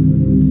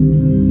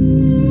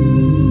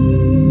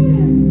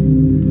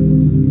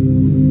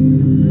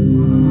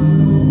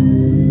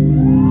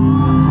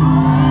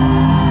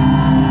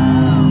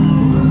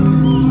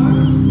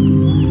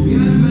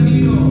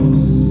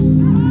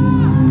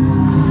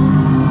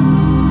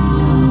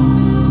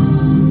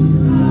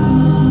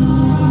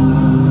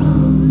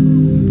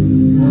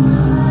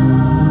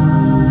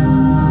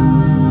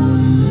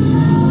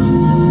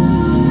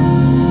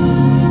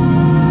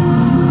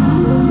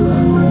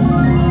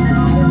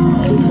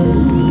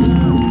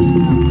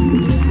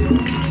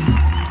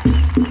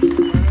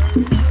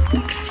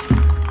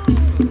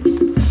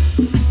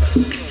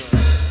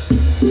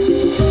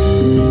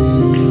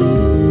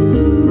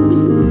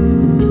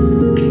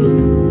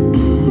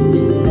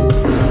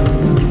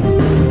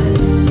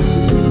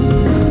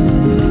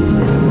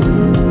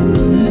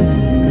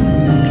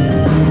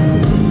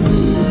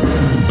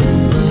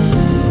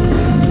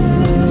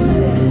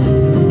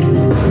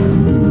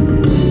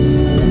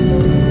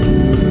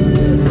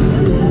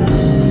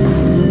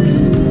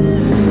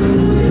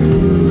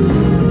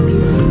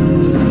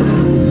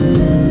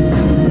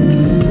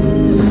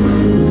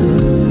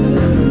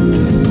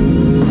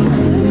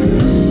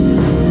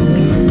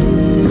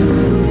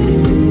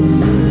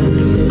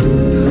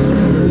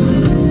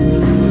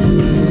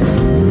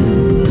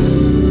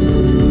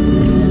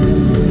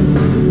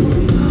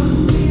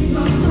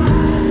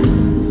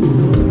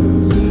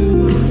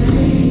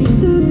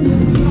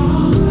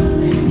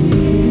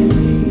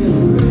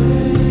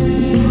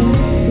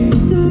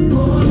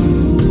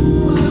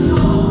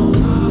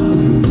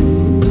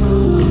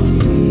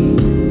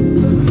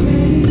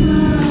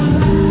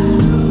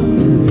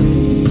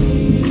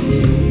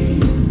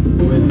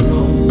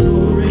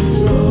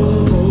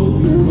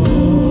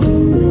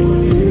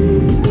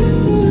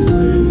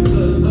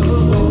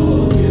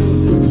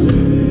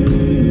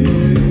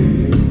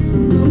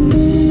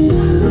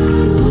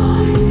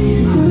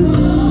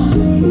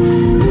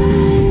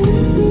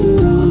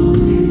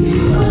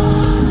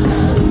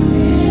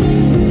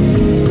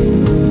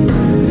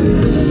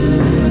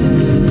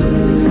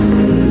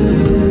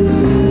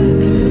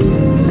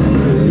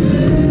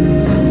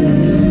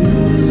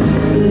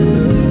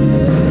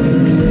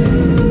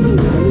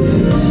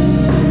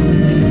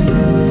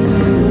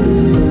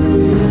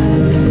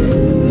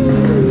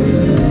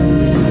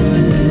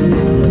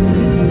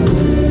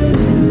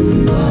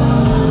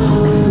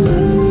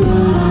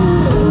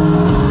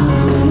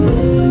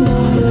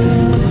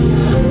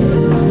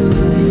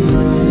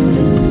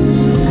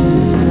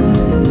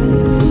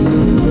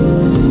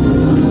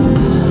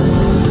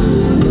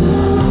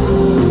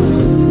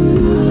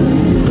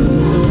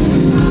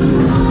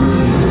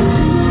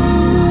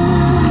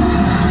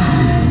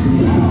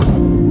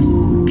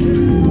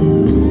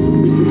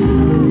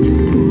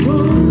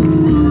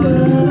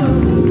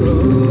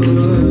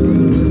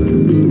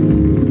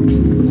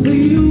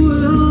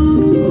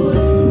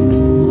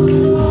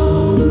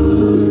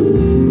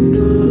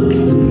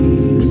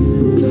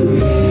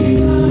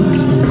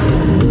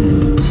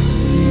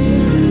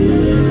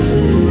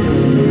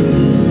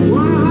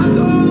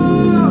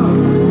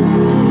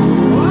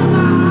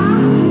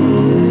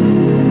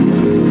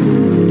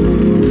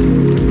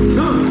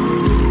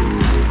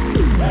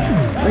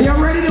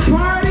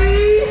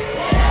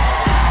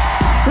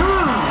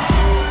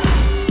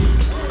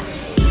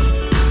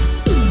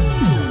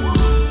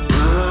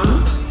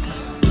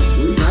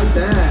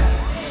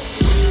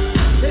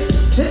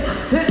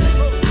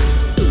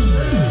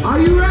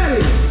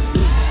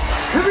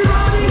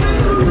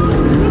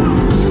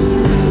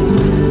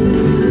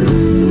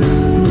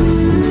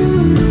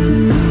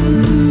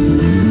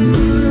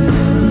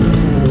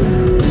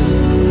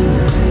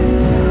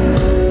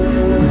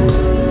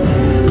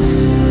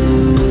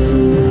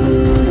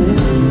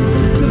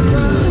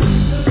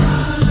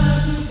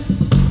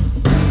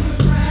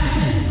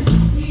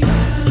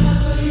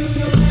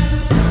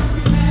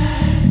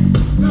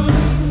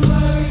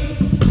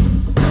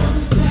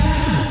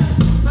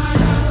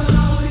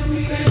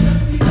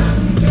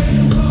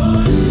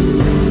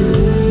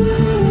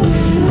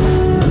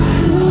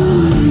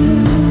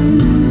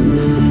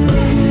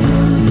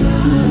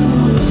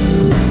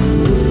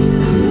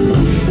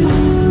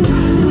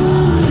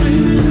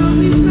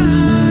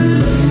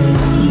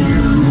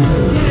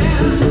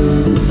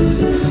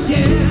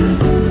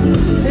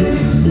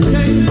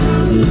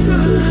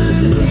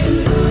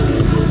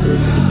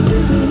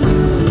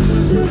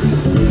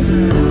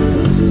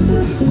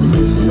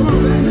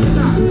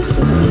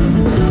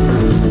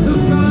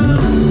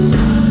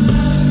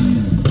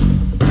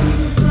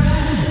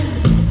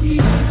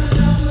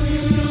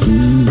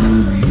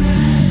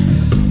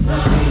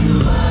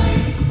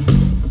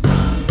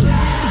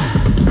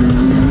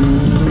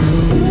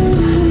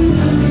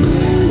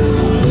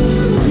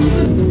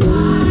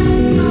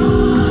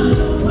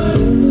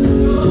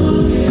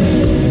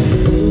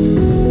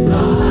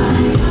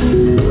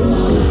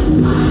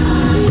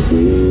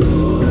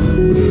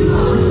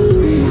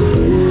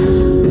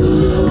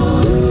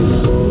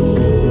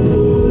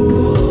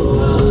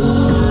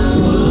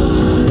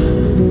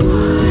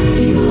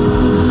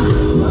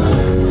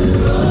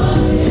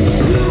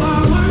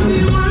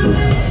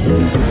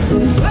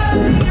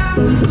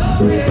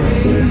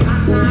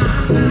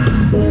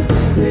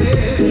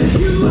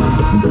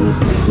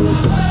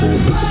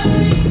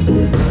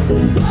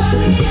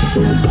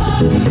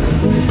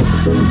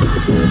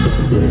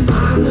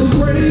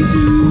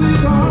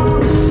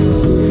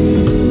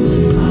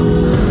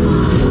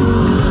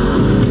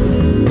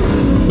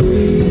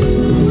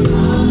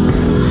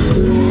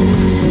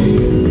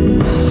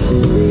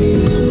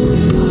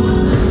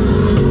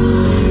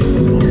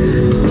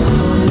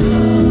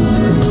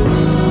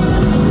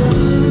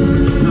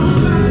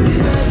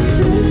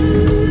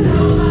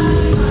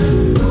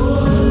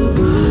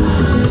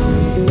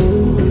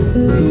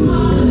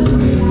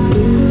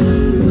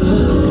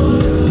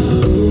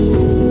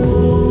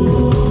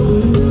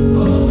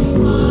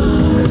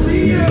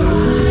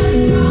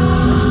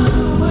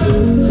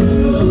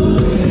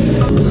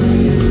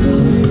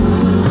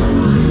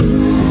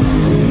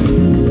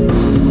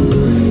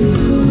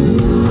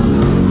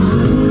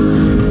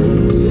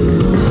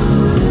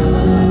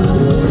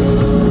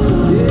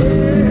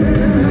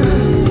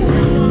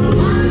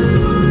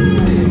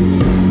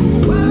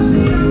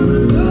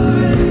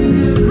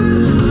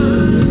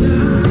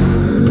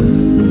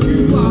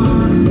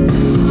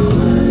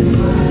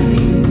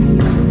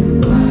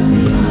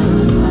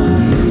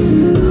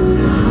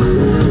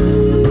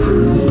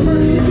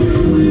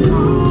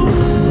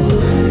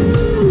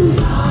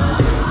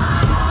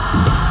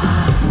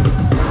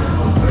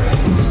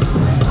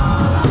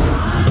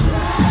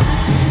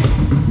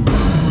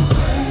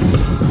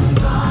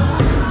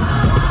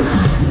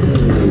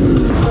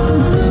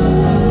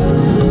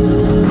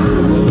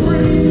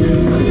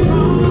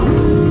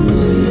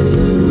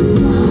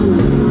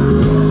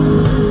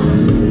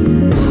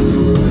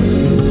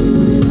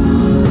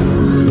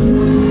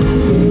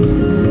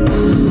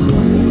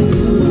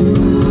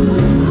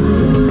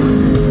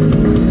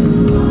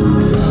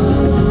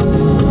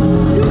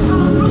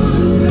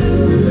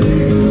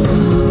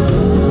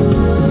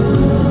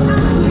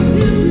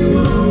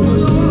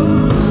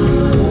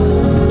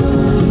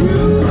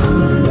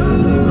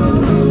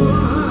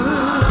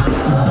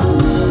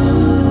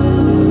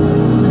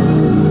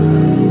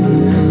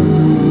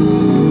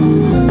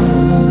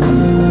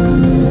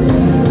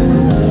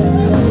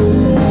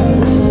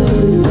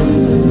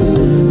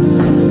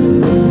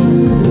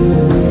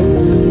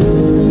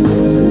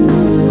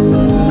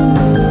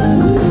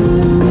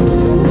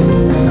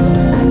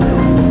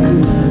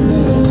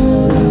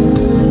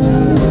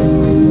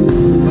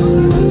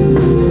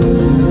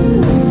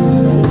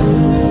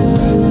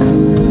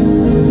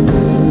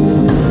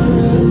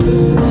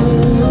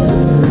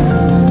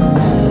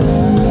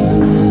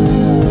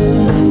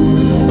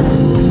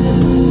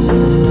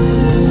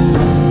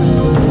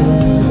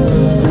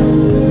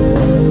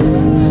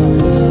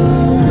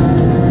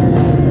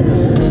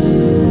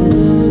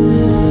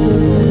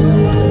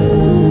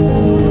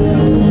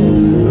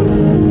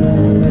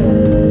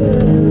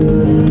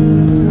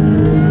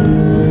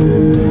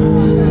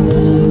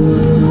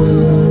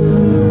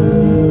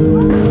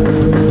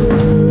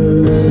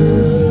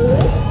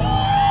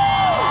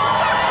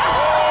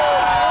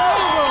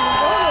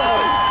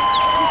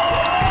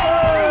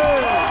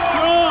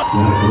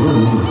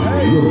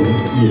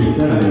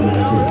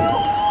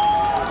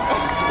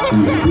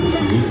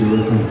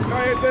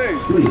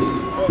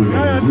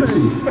 Prepare your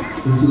seats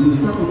until the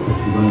start of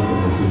Festival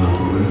Internacional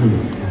sobre el Río.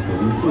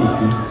 Public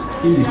safety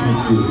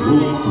indicates the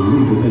road to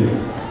leave the bay.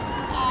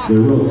 The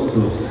roads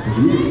closest to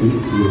the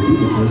exits will be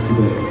the first to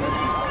bay.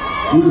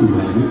 We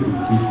remind you to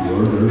keep the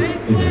order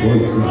and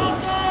avoid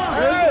crowds.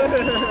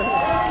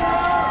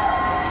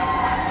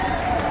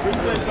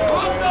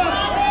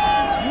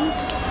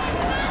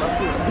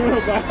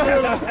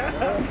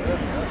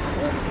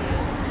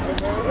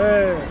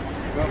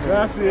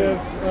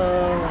 Gracias.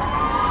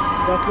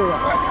 Basura.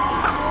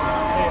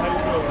 Hey, how you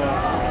doing?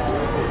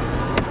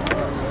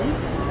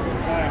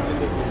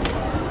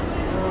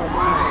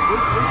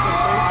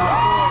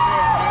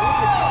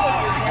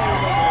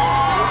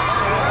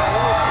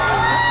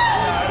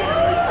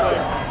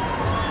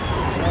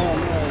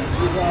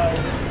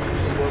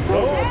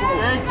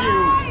 Thank you.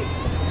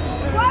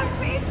 One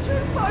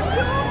picture for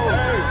you,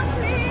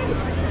 please.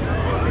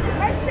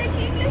 I speak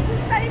English is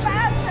very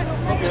bad.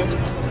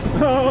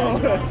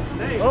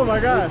 Oh my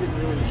God.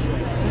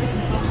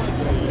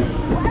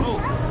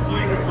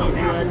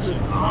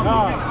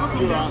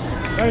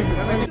 Thank you.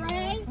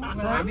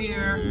 I'm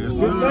here. Yes,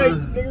 Good night, sir.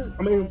 nigga.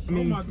 I mean,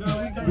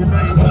 Good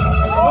night.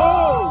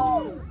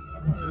 oh!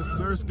 Yes,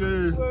 sir,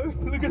 Skate.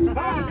 Look at that.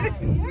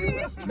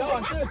 No,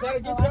 I'm serious. I had to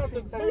get you out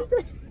the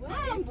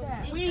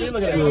See,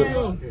 look at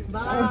that.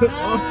 Bye.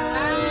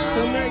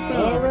 Till next time.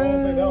 All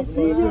right.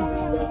 See you.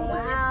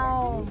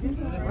 Wow.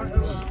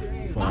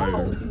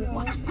 Fire.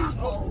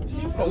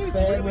 She's so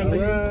sad,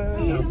 really.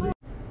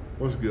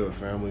 What's good,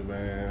 family,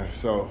 man?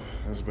 So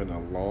it's been a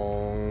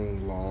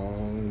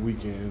long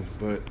weekend,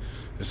 but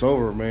it's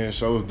over, man.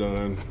 Show's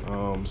done.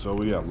 So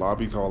we got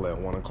lobby call at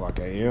 1:00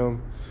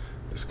 a.m.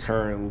 It's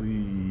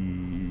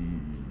currently,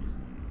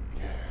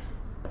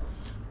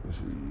 let's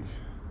see,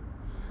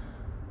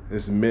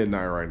 it's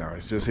midnight right now.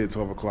 It's just hit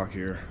 12 o'clock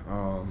here.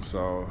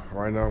 So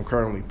right now I'm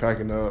currently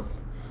packing up.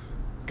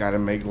 Got to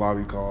make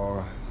lobby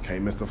call.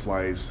 Can't miss the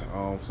flights.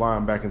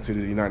 Flying back into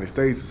the United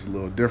States is a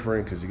little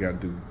different because you got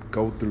to do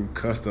go through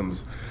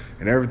customs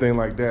and everything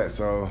like that.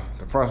 So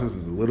the process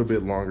is a little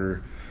bit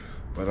longer,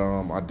 but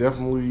I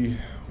definitely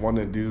want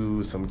to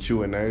do some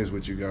Q&As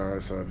with you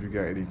guys. So if you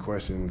got any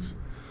questions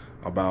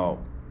about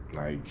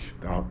like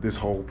this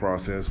whole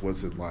process,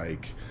 what's it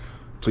like,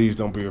 please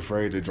don't be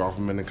afraid to drop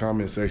them in the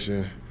comment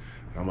section.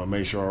 I'm gonna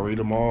make sure I read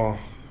them all.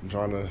 I'm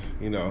trying to,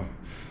 you know,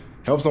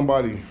 help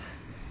somebody.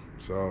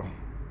 So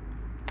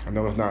I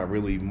know it's not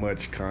really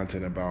much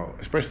content about,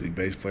 especially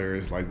bass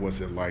players, like what's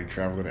it like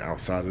traveling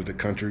outside of the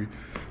country.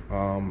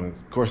 Of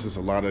course, there's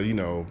a lot of, you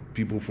know,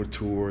 people for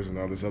tours and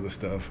all this other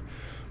stuff.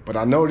 But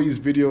I know these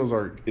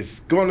videos it's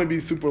going to be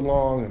super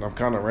long, and I'm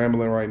kind of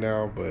rambling right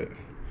now, but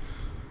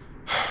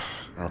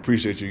I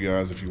appreciate you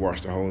guys if you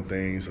watch the whole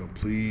thing. So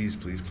please,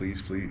 please,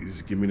 please,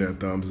 please give me that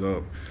thumbs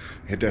up.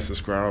 Hit that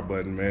subscribe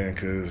button, man,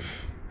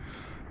 because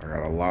I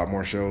got a lot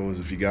more shows.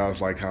 If you guys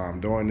like how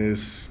I'm doing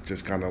this,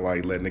 just kind of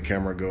like letting the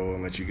camera go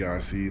and let you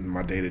guys see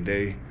my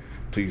day-to-day,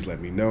 please let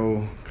me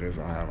know, because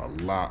I have a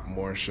lot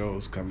more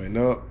shows coming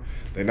up.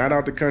 They're not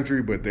out the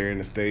country, but they're in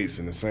the States,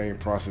 and the same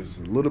process is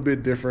a little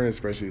bit different,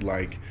 especially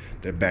like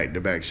the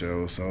back-to-back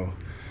shows. So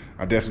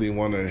I definitely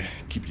want to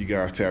keep you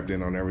guys tapped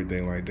in on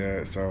everything like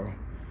that. So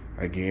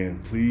again,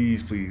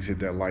 please, please hit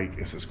that like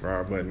and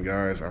subscribe button,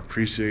 guys. I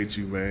appreciate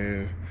you,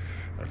 man.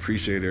 I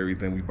appreciate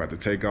everything. We about to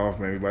take off,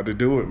 man. We about to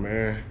do it,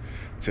 man.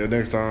 Till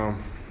next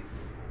time.